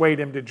persuade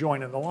him to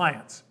join in the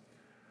alliance.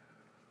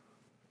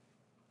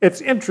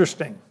 It's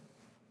interesting.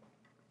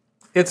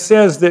 It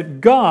says that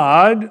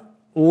God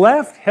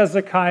left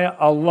Hezekiah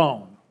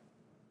alone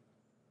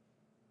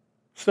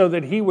so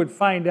that he would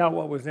find out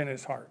what was in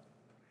his heart.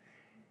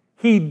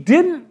 He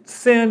didn't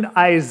send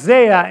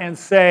Isaiah and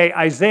say,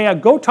 Isaiah,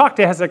 go talk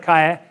to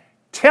Hezekiah,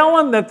 tell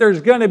him that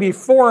there's going to be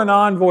foreign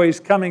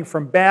envoys coming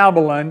from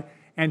Babylon,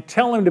 and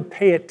tell him to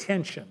pay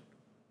attention.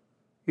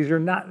 These are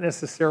not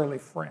necessarily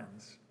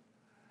friends.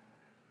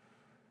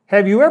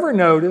 Have you ever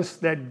noticed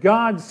that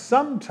God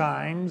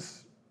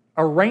sometimes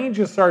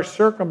arranges our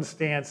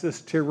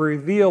circumstances to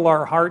reveal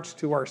our hearts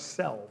to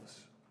ourselves?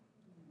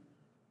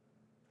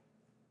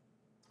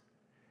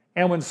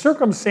 And when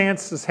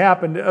circumstances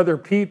happen to other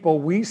people,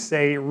 we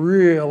say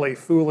really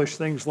foolish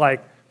things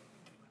like,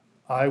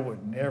 I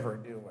would never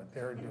do what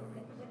they're doing.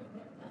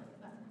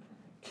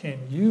 Can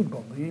you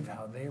believe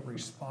how they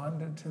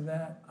responded to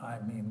that? I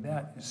mean,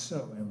 that is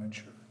so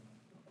immature.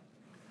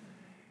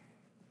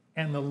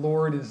 And the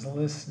Lord is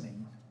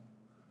listening.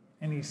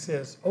 And he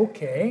says,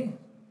 okay,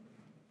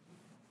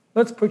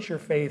 let's put your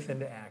faith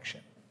into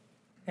action.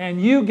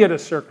 And you get a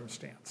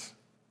circumstance.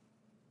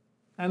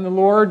 And the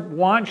Lord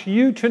wants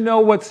you to know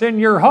what's in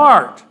your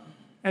heart.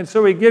 And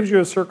so he gives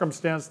you a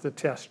circumstance to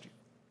test you.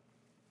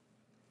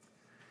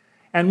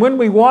 And when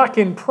we walk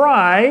in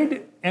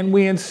pride and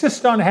we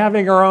insist on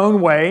having our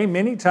own way,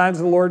 many times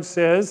the Lord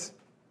says,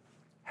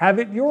 have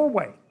it your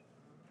way.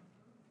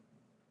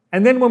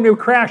 And then when we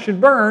crash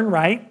and burn,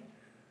 right,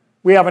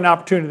 we have an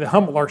opportunity to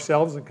humble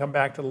ourselves and come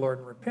back to the Lord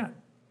and repent.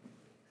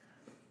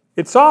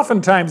 It's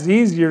oftentimes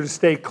easier to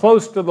stay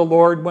close to the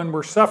Lord when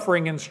we're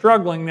suffering and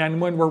struggling than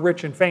when we're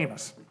rich and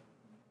famous.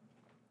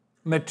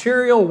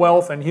 Material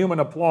wealth and human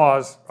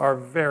applause are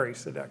very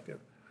seductive.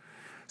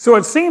 So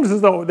it seems as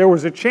though there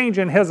was a change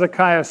in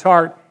Hezekiah's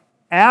heart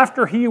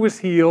after he was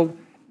healed,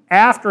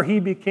 after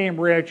he became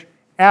rich,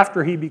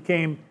 after he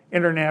became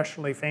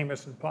internationally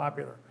famous and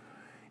popular.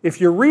 If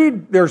you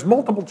read, there's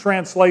multiple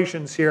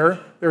translations here.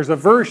 There's a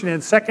version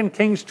in 2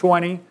 Kings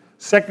 20,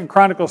 2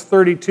 Chronicles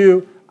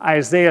 32,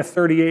 Isaiah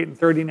 38 and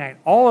 39.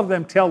 All of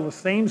them tell the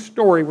same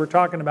story we're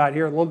talking about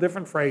here, a little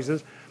different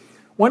phrases.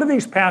 One of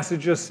these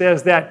passages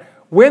says that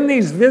when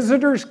these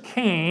visitors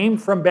came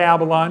from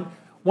Babylon,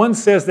 one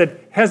says that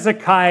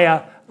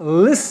Hezekiah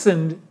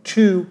listened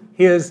to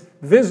his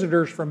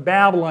visitors from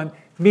Babylon,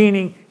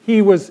 meaning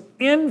he was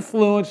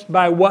influenced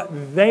by what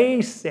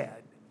they said.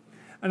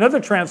 Another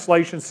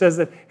translation says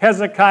that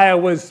Hezekiah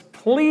was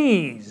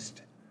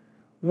pleased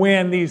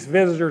when these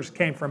visitors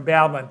came from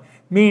Babylon,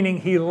 meaning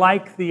he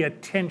liked the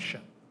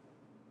attention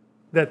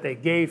that they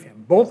gave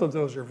him. Both of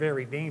those are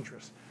very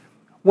dangerous.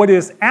 What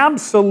is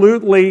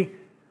absolutely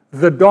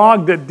the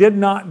dog that did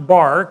not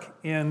bark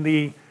in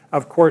the,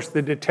 of course,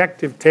 the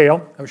detective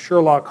tale of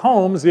Sherlock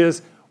Holmes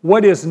is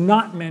what is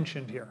not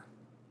mentioned here.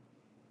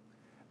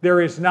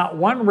 There is not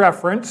one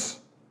reference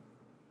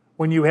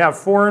when you have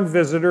foreign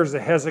visitors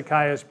that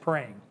Hezekiah is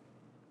praying.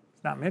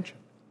 It's not mentioned.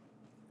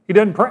 He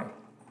doesn't pray.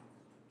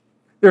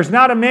 There's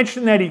not a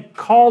mention that he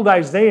called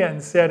Isaiah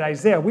and said,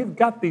 Isaiah, we've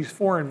got these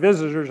foreign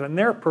visitors and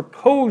they're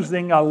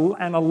proposing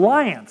an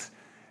alliance.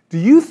 Do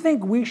you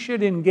think we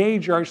should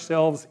engage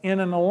ourselves in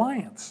an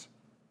alliance?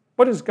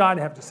 What does God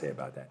have to say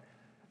about that?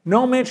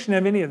 No mention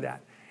of any of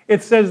that.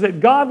 It says that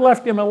God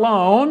left him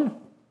alone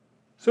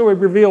so he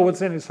would reveal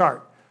what's in his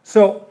heart.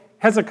 So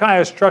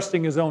Hezekiah is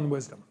trusting his own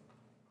wisdom.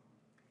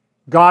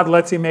 God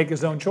lets him make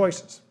his own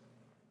choices.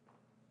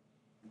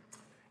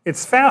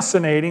 It's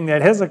fascinating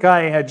that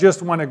Hezekiah had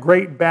just won a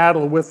great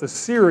battle with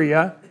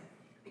Assyria,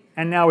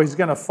 and now he's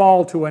going to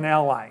fall to an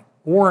ally.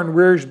 Warren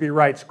Wiersbe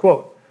writes,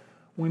 quote,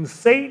 when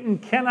Satan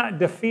cannot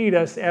defeat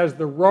us as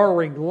the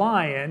roaring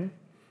lion,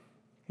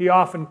 he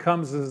often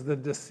comes as the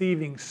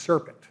deceiving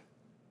serpent.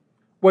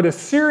 What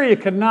Assyria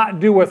could not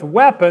do with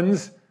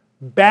weapons,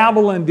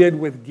 Babylon did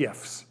with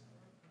gifts.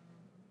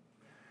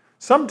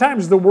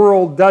 Sometimes the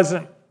world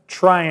doesn't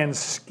try and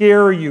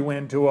scare you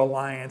into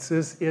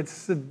alliances. It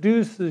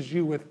seduces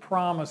you with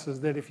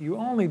promises that if you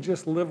only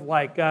just live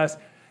like us,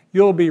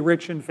 you'll be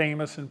rich and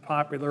famous and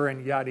popular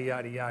and yada,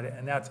 yada, yada.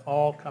 And that's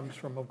all comes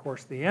from, of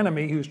course, the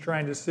enemy who's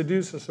trying to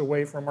seduce us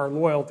away from our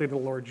loyalty to the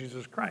Lord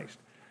Jesus Christ.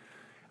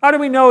 How do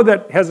we know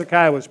that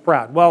Hezekiah was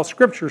proud? Well,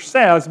 Scripture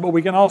says, but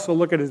we can also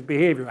look at his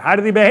behavior. How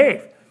did he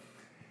behave?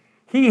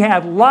 He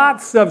had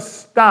lots of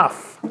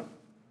stuff,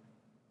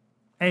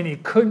 and he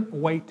couldn't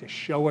wait to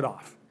show it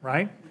off,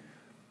 right?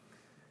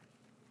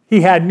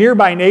 He had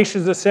nearby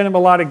nations that sent him a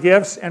lot of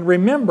gifts. And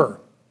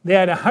remember, they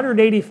had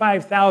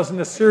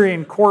 185,000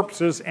 Assyrian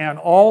corpses and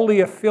all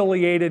the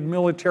affiliated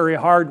military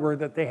hardware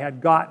that they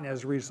had gotten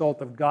as a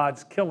result of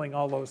God's killing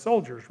all those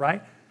soldiers,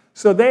 right?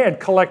 So they had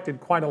collected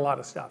quite a lot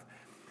of stuff.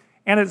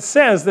 And it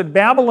says that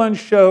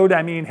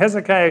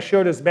Hezekiah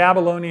showed his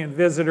Babylonian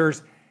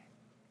visitors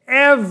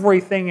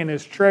everything in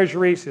his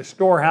treasuries, his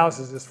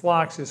storehouses, his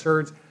flocks, his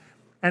herds.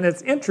 And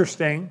it's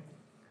interesting,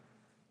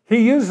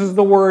 he uses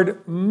the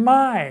word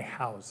my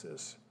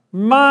houses,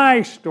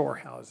 my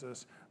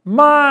storehouses,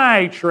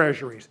 my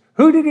treasuries.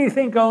 Who did he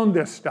think owned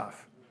this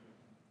stuff?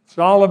 It's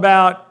all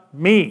about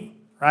me,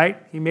 right?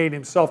 He made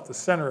himself the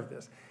center of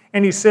this.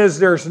 And he says,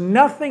 there's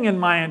nothing in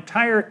my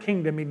entire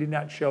kingdom he did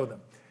not show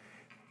them.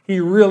 He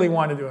really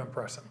wanted to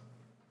impress them.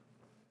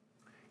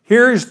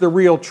 Here's the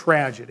real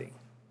tragedy.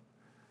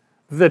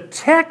 The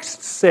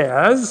text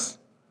says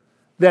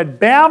that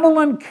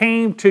Babylon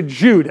came to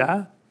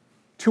Judah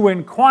to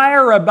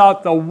inquire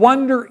about the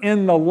wonder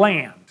in the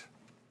land.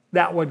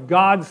 That what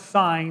God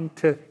signed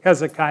to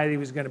Hezekiah, he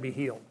was going to be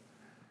healed.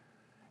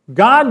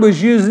 God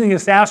was using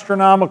this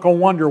astronomical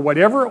wonder,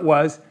 whatever it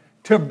was,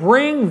 to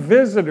bring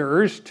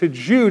visitors to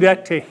Judah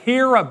to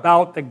hear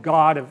about the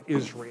God of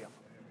Israel.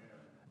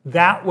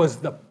 That was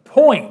the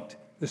point.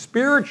 The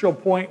spiritual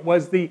point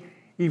was the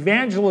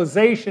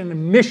evangelization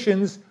and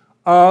missions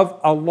of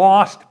a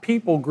lost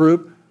people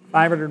group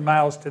 500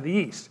 miles to the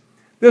east.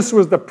 This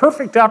was the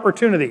perfect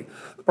opportunity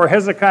for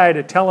Hezekiah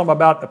to tell them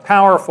about the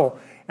powerful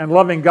and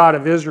loving God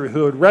of Israel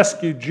who had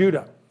rescued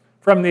Judah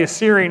from the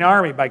Assyrian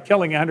army by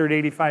killing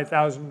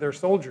 185,000 of their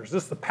soldiers.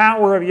 This is the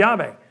power of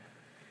Yahweh.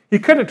 He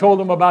could have told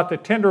them about the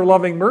tender,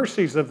 loving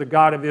mercies of the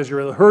God of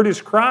Israel, heard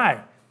his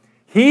cry,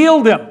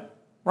 healed him,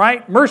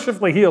 right?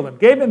 Mercifully healed him,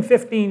 gave him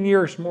 15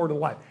 years more to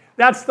life.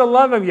 That's the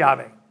love of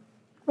Yahweh.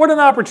 What an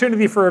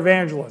opportunity for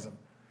evangelism.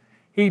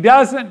 He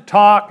doesn't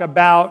talk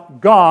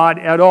about God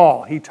at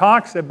all. He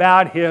talks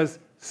about his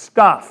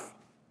stuff.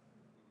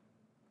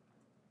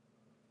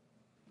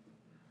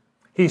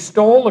 He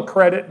stole the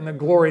credit and the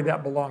glory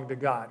that belonged to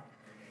God.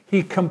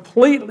 He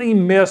completely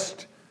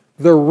missed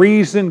the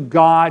reason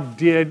God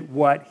did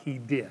what he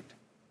did.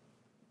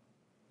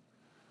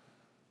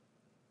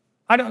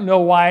 I don't know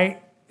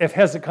why, if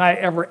Hezekiah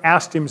ever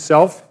asked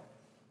himself,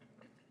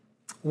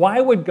 why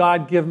would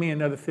God give me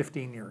another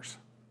 15 years?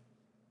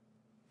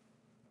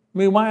 I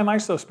mean, why am I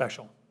so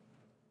special?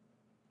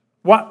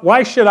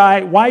 Why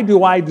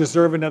do I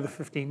deserve another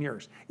 15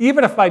 years?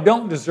 Even if I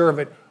don't deserve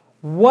it,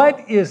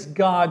 what is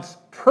God's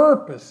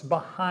purpose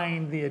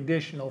behind the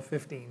additional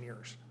 15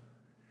 years?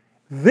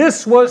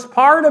 This was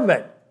part of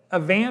it,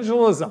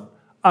 evangelism,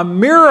 a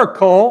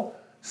miracle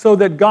so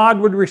that God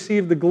would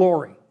receive the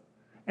glory.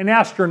 An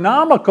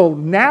astronomical,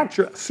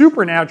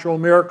 supernatural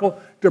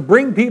miracle to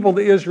bring people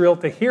to Israel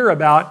to hear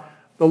about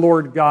the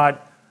Lord God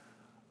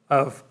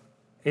of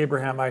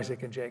Abraham,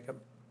 Isaac, and Jacob.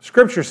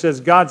 Scripture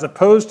says God's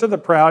opposed to the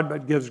proud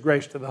but gives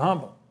grace to the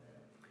humble.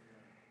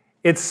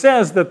 It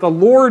says that the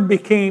Lord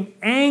became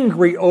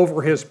angry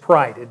over his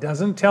pride. It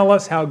doesn't tell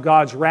us how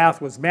God's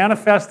wrath was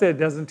manifested. It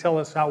doesn't tell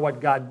us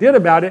what God did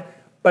about it.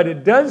 But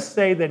it does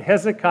say that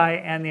Hezekiah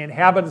and the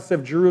inhabitants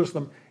of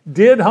Jerusalem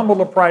did humble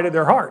the pride of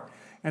their heart.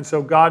 And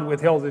so God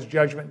withheld his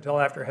judgment until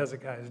after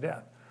Hezekiah's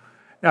death.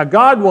 Now,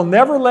 God will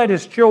never let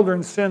his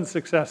children sin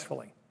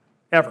successfully,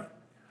 ever.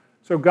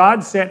 So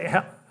God sent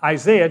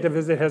Isaiah to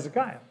visit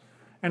Hezekiah.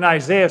 And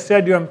Isaiah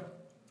said to him,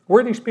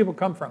 where do these people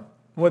come from?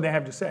 What do they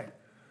have to say?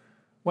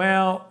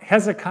 Well,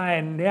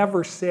 Hezekiah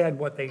never said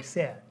what they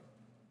said.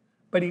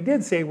 But he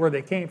did say where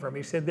they came from.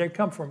 He said they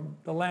come from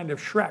the land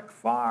of Shrek,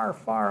 far,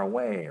 far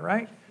away,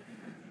 right?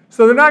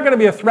 So they're not going to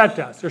be a threat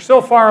to us. They're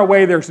so far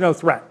away, there's no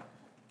threat.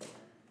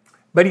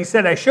 But he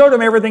said, I showed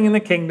them everything in the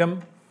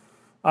kingdom,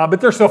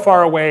 but they're so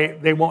far away,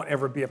 they won't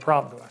ever be a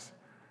problem to us.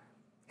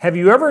 Have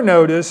you ever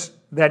noticed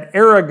that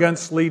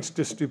arrogance leads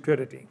to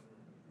stupidity?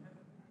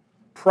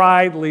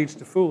 Pride leads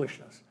to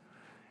foolishness.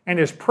 And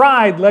his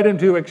pride led him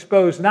to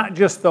expose not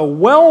just the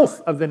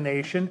wealth of the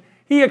nation,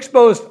 he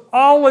exposed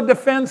all the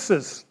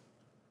defenses,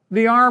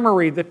 the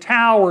armory, the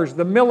towers,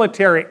 the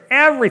military,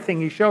 everything.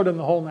 He showed him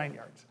the whole 9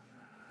 yards.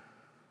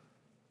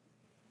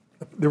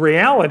 The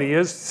reality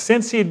is,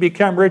 since he had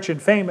become rich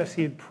and famous,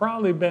 he had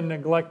probably been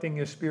neglecting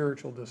his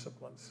spiritual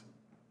disciplines.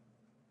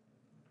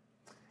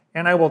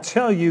 And I will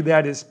tell you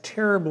that is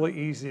terribly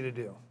easy to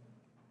do.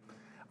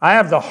 I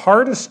have the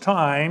hardest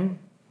time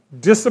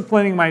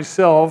disciplining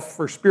myself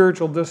for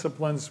spiritual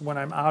disciplines when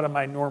I'm out of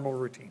my normal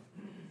routine.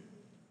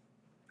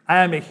 I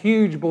am a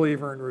huge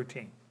believer in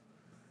routine.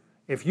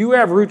 If you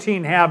have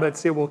routine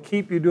habits, it will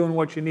keep you doing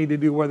what you need to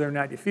do whether or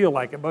not you feel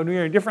like it. But when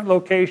you're in a different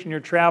location, you're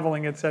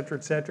traveling, et cetera,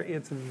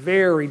 it's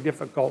very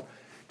difficult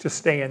to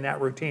stay in that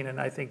routine,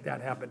 and I think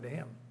that happened to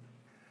him.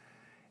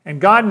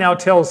 And God now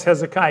tells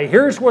Hezekiah,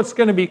 here's what's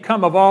going to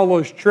become of all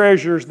those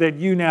treasures that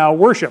you now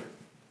worship.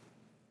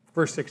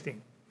 Verse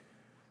 16.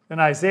 Then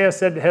Isaiah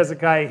said to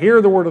Hezekiah,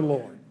 hear the word of the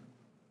Lord.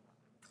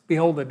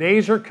 Behold, the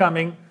days are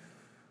coming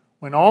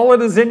when all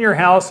that is in your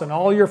house and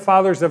all your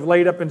fathers have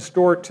laid up in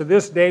store to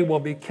this day will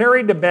be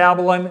carried to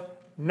Babylon.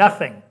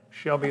 Nothing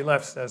shall be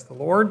left, says the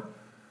Lord.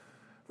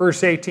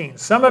 Verse 18,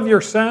 some of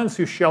your sons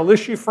who shall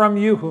issue from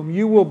you, whom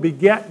you will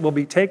beget, will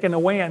be taken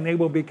away, and they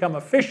will become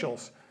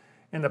officials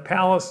in the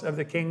palace of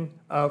the king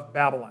of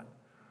Babylon.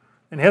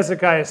 And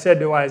Hezekiah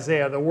said to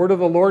Isaiah, the word of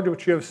the Lord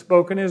which you have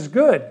spoken is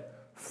good.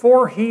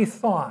 For he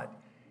thought,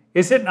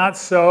 is it not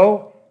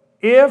so?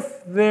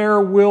 if there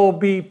will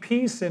be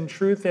peace and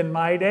truth in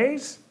my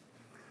days.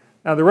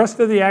 Now the rest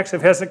of the acts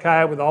of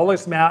Hezekiah with all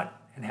his might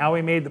and how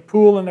he made the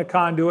pool and the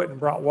conduit and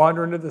brought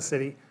water into the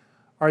city,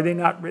 are they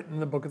not written in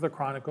the book of the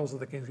Chronicles of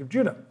the kings of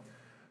Judah?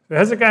 So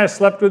Hezekiah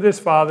slept with his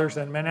fathers,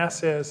 and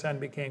Manasseh his son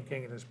became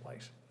king in his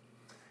place.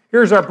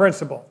 Here's our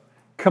principle.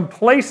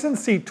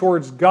 Complacency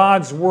towards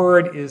God's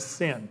word is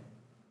sin.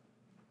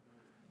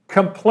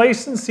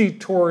 Complacency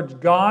towards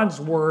God's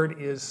word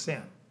is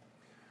sin.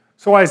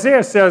 So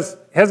Isaiah says,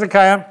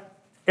 Hezekiah,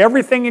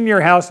 everything in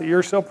your house that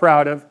you're so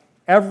proud of,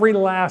 every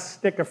last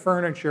stick of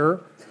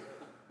furniture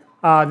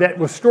that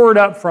was stored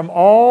up from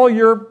all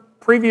your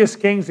previous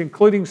kings,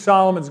 including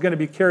Solomon, is going to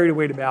be carried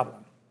away to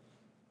Babylon.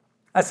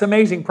 That's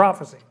amazing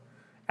prophecy.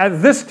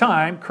 At this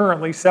time,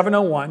 currently,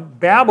 701,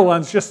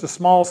 Babylon's just a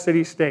small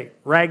city-state,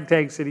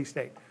 ragtag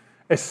city-state.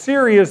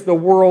 Assyria is the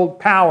world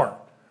power.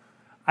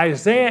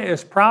 Isaiah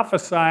is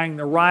prophesying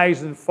the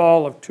rise and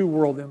fall of two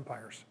world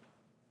empires.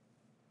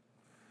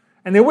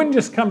 And they wouldn't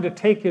just come to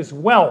take his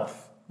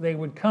wealth. They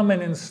would come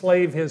and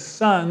enslave his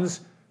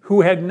sons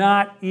who had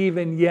not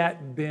even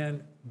yet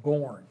been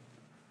born.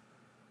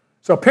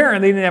 So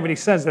apparently they didn't have any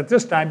sons at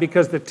this time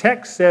because the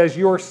text says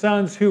your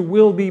sons who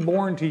will be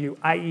born to you,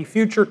 i.e.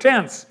 future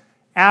tense,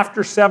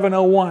 after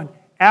 701,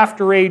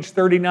 after age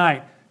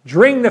 39.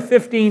 During the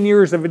 15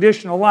 years of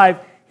additional life,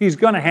 he's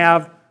going to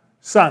have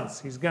sons.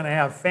 He's going to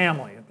have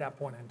family at that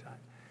point in time.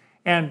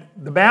 And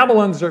the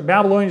Babylonians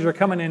are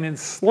coming in and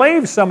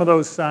enslave some of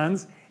those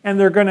sons, and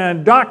they're going to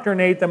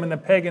indoctrinate them in the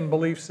pagan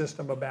belief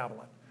system of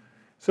Babylon.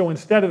 So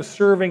instead of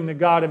serving the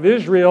God of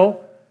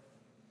Israel,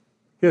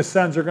 his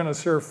sons are going to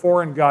serve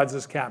foreign gods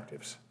as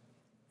captives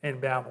in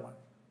Babylon.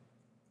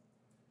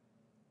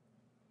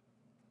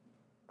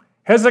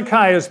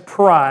 Hezekiah's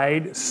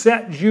pride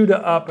set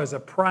Judah up as a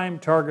prime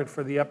target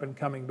for the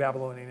up-and-coming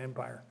Babylonian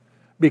Empire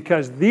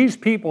because these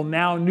people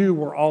now knew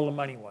where all the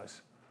money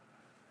was.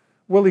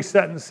 Willie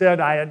Sutton said,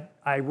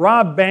 I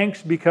robbed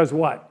banks because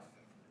what?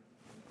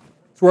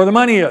 It's where the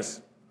money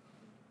is.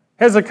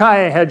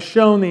 Hezekiah had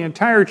shown the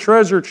entire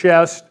treasure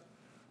chest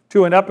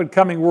to an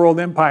up-and-coming world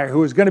empire who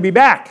was going to be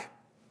back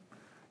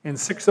in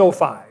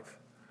 605.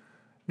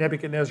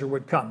 Nebuchadnezzar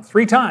would come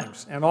 3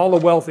 times, and all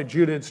the wealth that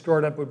Judah had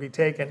stored up would be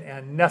taken,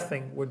 and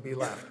nothing would be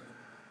left.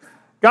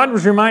 God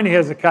was reminding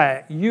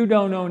Hezekiah, you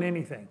don't own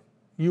anything.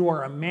 You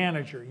are a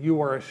manager.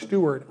 You are a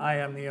steward. I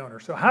am the owner.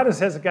 So how does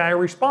Hezekiah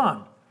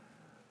respond?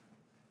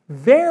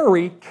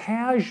 Very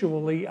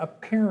casually,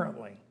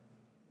 apparently.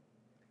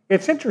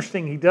 It's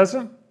interesting. He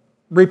doesn't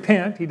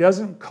repent. He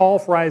doesn't call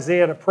for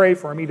Isaiah to pray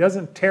for him. He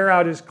doesn't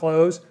tear his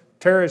clothes,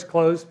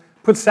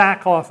 put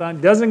sackcloth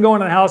on, doesn't go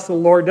into the house of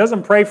the Lord,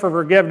 doesn't pray for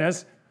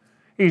forgiveness.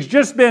 He's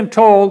just been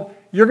told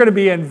you're going to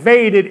be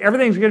invaded,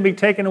 everything's going to be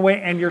taken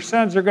away, and your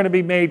sons are going to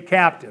be made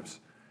captives.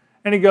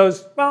 And he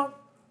goes, well,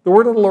 the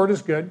word of the Lord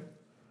is good.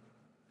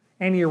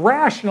 And he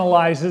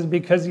rationalizes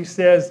because he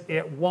says,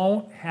 it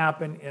won't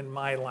happen in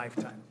my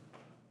lifetime.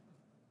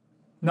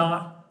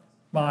 Not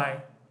my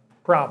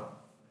problem.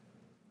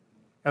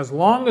 As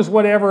long as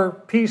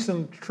whatever peace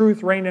and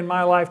truth reign in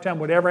my lifetime,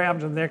 whatever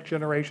happens in the next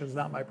generation is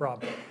not my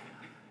problem.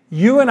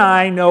 You and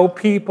I know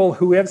people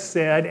who have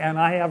said, and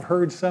I have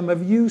heard some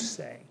of you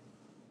say,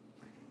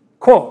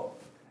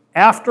 quote,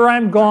 after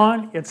I'm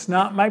gone, it's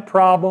not my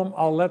problem.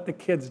 I'll let the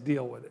kids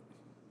deal with it.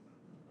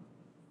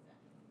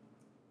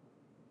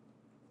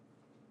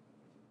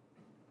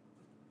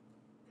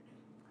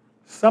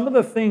 Some of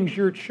the things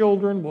your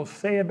children will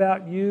say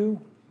about you,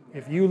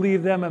 if you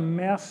leave them a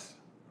mess.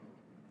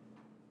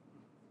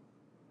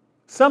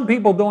 Some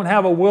people don't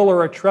have a will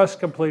or a trust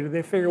completed.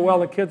 They figure, well,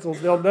 the kids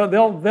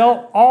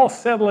they'll all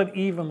settle it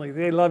evenly.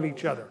 They love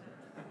each other.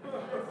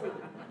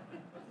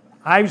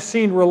 I've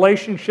seen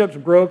relationships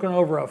broken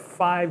over a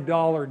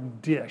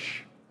 $5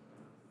 dish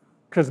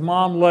because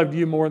mom loved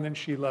you more than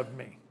she loved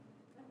me.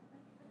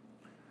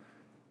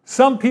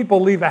 Some people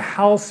leave a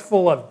house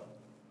full of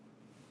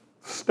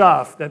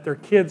stuff that their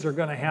kids are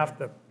going to have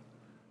to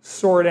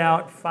sort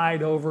out,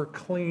 fight over,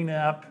 clean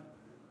up,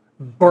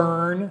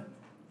 burn.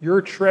 Your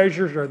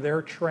treasures are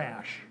their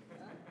trash.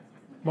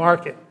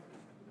 Mark it.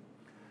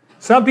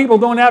 Some people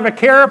don't have a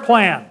care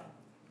plan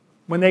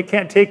when they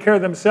can't take care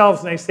of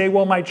themselves, and they say,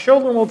 well, my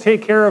children will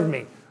take care of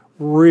me.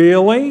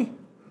 Really?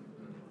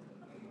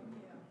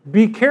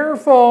 Be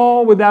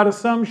careful with that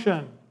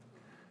assumption.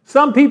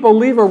 Some people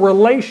leave a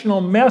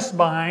relational mess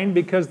behind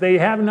because they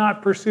have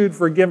not pursued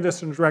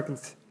forgiveness and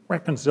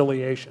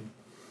reconciliation.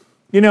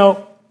 You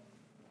know,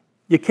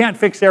 you can't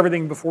fix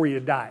everything before you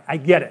die. I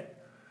get it.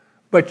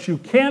 But you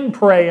can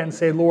pray and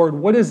say, Lord,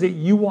 what is it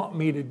you want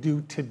me to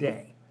do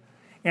today?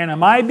 And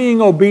am I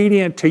being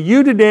obedient to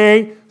you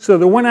today so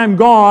that when I'm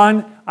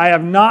gone, I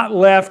have not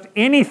left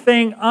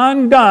anything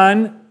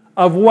undone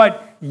of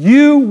what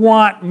you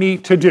want me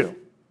to do?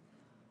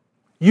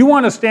 You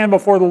want to stand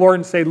before the Lord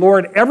and say,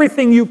 Lord,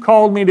 everything you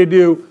called me to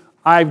do,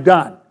 I've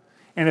done.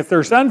 And if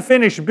there's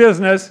unfinished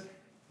business,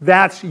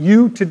 that's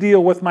you to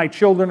deal with my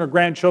children or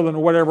grandchildren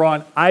or whatever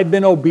on. I've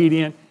been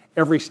obedient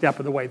every step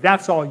of the way.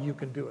 That's all you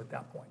can do at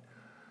that point.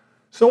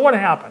 So what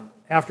happened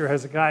after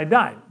Hezekiah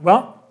died?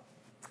 Well,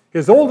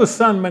 His oldest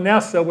son,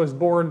 Manasseh, was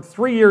born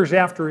 3 years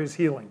after his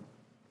healing.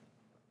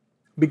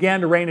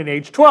 Began to reign at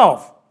age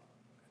 12.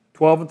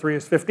 12 and 3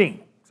 is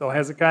 15. So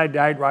Hezekiah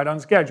died right on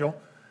schedule.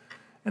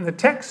 And the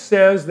text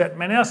says that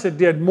Manasseh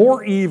did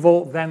more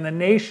evil than the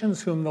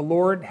nations whom the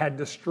Lord had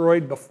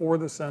destroyed before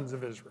the sons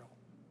of Israel.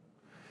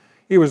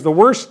 He was the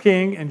worst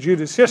king in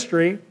Judah's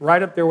history,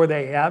 right up there with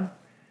Ahab.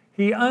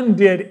 He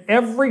undid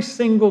every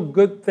single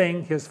good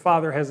thing his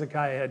father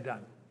Hezekiah had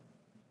done.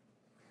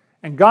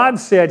 And God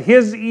said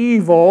his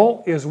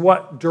evil is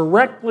what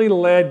directly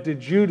led to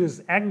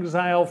Judah's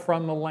exile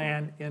from the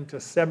land into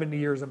 70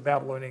 years of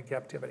Babylonian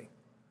captivity.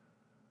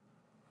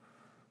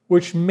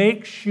 Which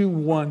makes you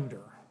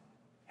wonder.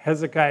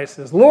 Hezekiah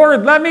says,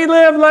 Lord, let me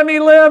live, let me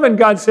live. And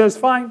God says,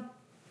 fine,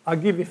 I'll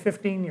give you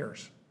 15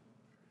 years.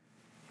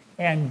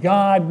 And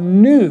God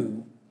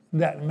knew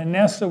that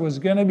Manasseh was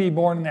going to be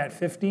born in that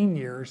 15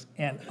 years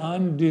and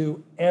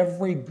undo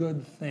every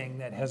good thing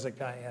that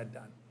Hezekiah had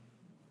done.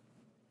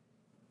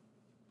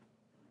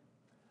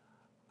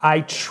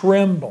 I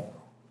tremble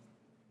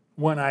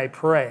when I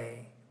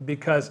pray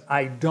because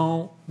I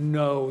don't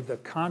know the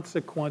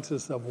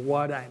consequences of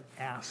what I'm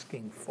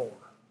asking for.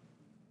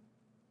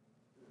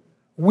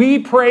 We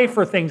pray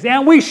for things,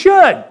 and we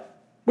should.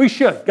 We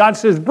should. God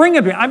says, bring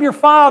it to me. I'm your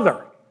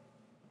father.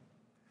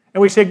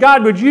 And we say,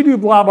 God, would you do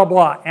blah, blah,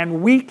 blah?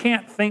 And we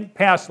can't think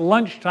past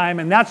lunchtime,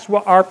 and that's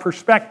what our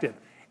perspective.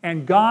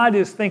 And God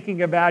is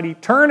thinking about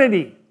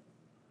eternity.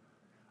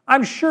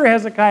 I'm sure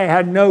Hezekiah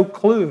had no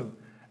clue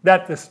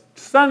that the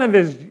son of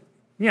his,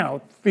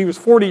 he was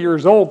 40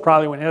 years old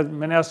probably when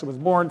Manasseh was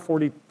born,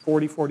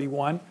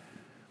 41.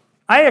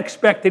 I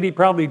expected he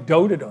probably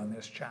doted on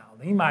this child.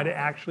 He might have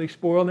actually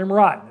spoiled him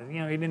rotten. He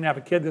didn't have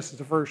a kid. This is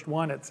the first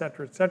one, et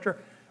cetera, et cetera.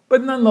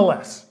 But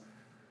nonetheless,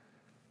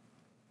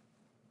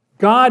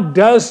 God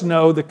does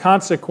know the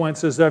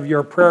consequences of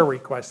your prayer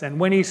request. And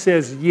when he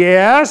says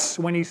yes,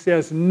 when he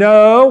says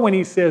no, when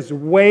he says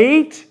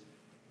wait,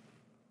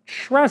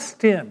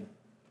 trust him.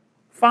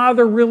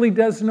 Father really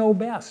does know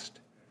best.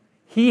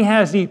 He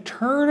has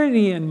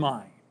eternity in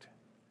mind.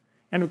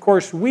 And of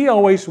course, we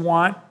always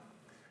want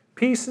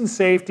peace and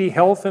safety,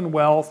 health and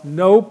wealth,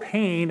 no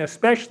pain,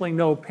 especially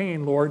no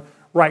pain, Lord,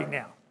 right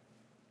now.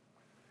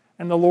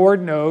 And the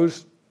Lord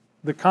knows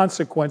the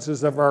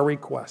consequences of our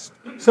request.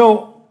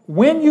 So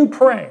when you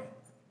pray,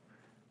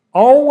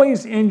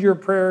 always end your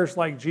prayers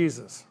like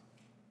Jesus.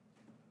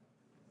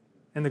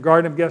 In the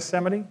Garden of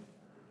Gethsemane,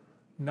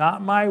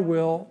 not my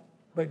will,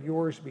 but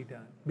yours be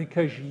done.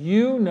 Because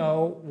you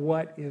know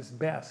what is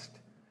best.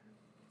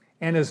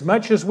 And as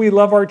much as we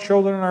love our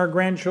children and our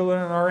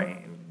grandchildren and our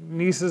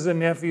nieces and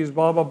nephews,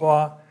 blah, blah,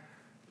 blah,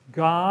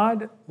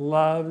 God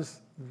loves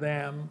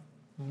them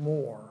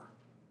more.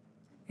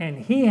 And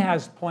he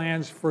has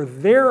plans for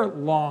their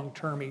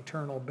long-term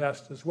eternal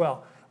best as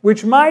well,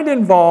 which might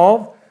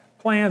involve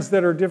plans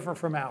that are different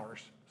from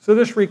ours. So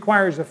this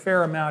requires a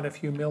fair amount of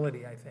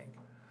humility, I think.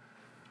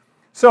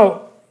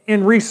 So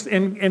in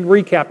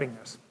recapping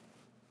this,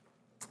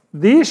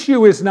 the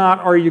issue is not,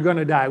 are you going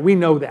to die? We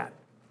know that.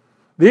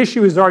 The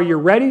issue is, are you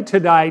ready to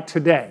die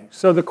today?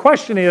 So the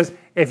question is,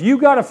 if you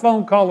got a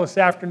phone call this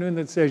afternoon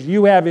that says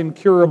you have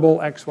incurable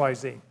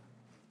XYZ,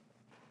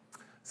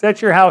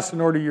 set your house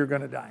in order, you're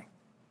going to die.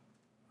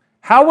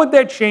 How would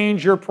that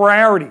change your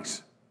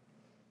priorities?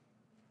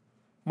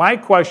 My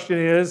question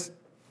is,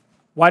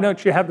 why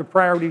don't you have the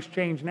priorities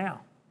change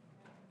now?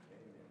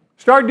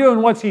 Start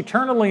doing what's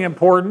eternally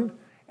important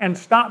and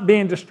stop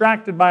being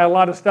distracted by a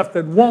lot of stuff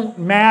that won't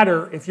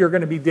matter if you're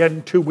going to be dead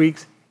in 2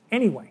 weeks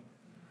anyway.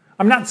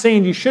 I'm not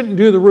saying you shouldn't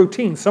do the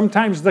routine.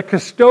 Sometimes the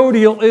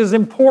custodial is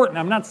important.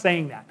 I'm not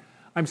saying that.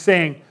 I'm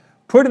saying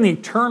put an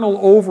eternal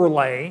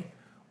overlay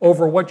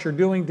over what you're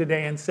doing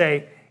today and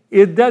say,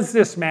 does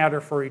this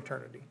matter for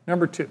eternity?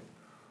 Number 2,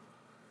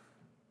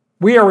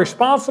 we are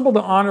responsible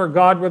to honor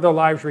God with our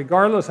lives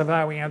regardless of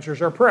how he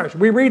answers our prayers.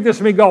 We read this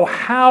and we go,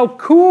 how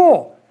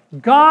cool.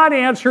 God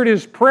answered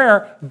his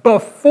prayer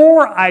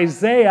before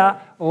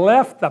Isaiah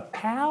left the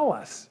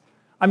palace.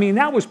 I mean,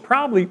 that was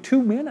probably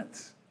 2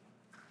 minutes.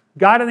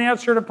 Got an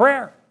answer to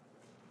prayer.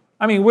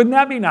 I mean, wouldn't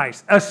that be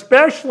nice?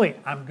 Especially,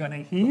 I'm going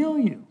to heal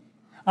you.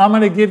 I'm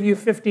going to give you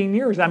 15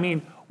 years. I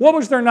mean, what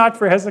was there not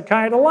for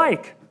Hezekiah to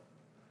like?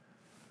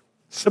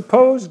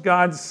 Suppose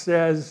God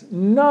says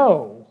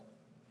no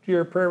to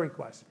your prayer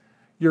request.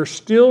 You're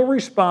still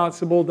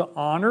responsible to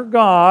honor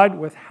God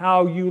with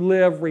how you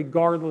live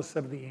regardless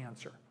of the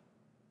answer,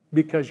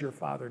 because your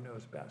Father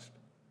knows best.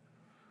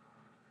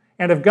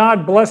 And if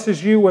God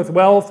blesses you with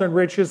wealth and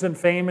riches and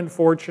fame and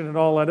fortune and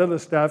all that other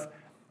stuff,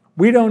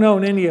 we don't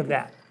own any of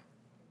that.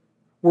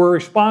 We're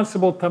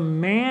responsible to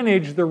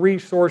manage the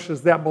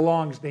resources that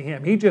belongs to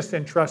him. He just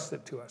entrusts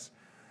it to us.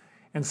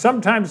 And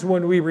sometimes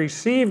when we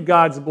receive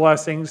God's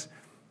blessings,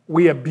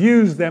 we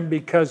abuse them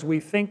because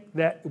we think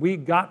that we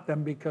got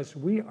them because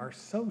we are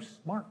so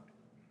smart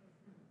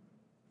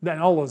than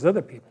all those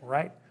other people,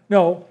 right?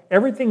 No,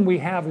 everything we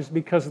have is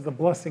because of the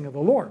blessing of the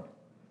Lord.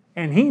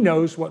 And he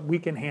knows what we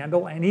can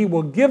handle, and he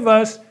will give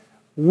us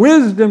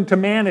wisdom to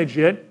manage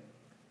it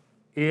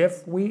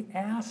if we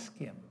ask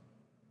him.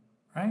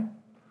 right?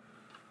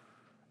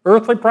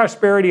 Earthly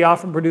prosperity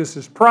often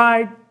produces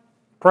pride.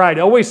 Pride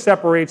always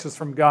separates us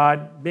from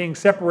God. Being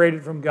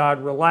separated from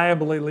God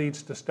reliably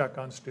leads to stuck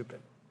on stupid,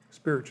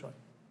 spiritually.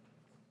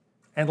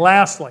 And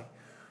lastly,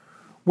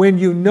 when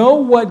you know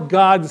what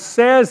God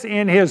says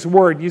in His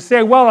Word, you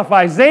say, well, if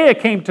Isaiah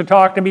came to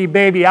talk to me,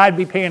 baby, I'd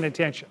be paying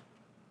attention.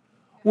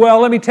 Well,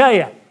 let me tell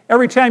you,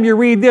 every time you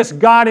read this,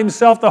 God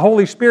Himself, the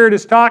Holy Spirit,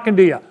 is talking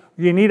to you.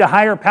 You need a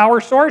higher power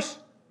source?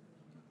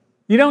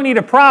 You don't need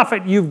a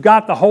prophet, you've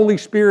got the Holy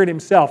Spirit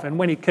Himself. And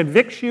when He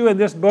convicts you in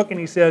this book and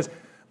He says,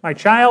 my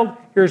child,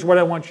 here's what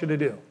I want you to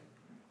do.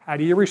 How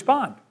do you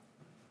respond?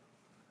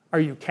 Are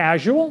you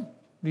casual?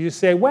 Do you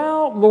say,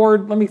 well,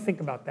 Lord, let me think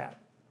about that.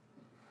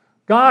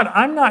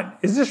 God,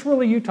 is this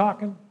really you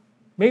talking?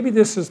 Maybe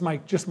this is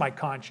just my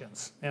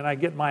conscience. And I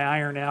get my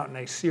iron out and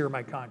I sear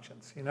my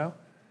conscience, you know?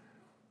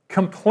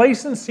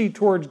 Complacency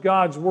towards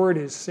God's word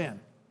is sin.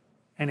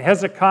 And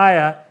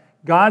Hezekiah,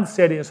 God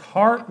said his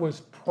heart was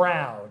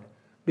proud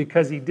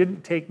because he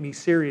didn't take me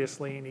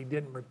seriously and he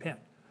didn't repent.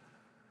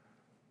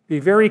 Be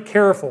very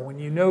careful when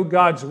you know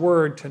God's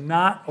word to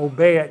not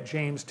obey it.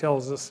 James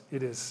tells us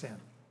it is sin.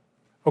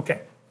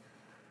 Okay.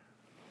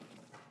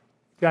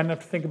 Got enough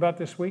to think about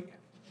this week?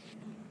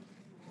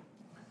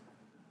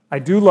 I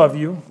do love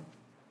you,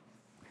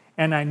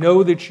 and I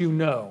know that you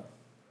know.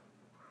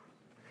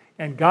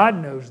 And God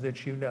knows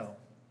that you know.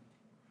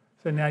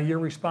 So now your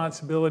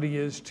responsibility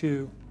is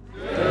to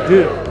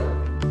do.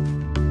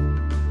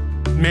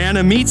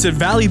 Manna meets at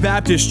Valley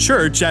Baptist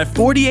Church at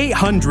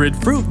 4800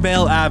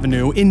 Fruitvale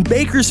Avenue in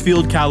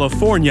Bakersfield,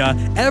 California,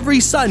 every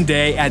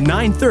Sunday at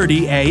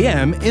 9:30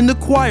 a.m. in the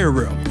choir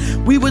room.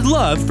 We would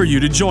love for you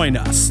to join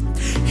us.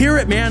 Here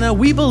at Manna,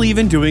 we believe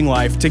in doing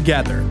life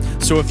together.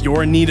 So if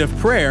you're in need of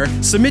prayer,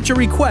 submit your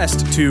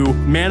request to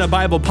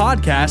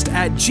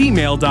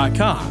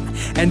mannabiblepodcast@gmail.com,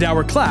 and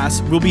our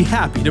class will be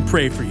happy to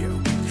pray for you.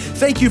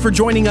 Thank you for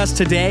joining us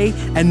today,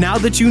 and now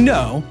that you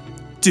know,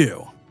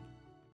 do.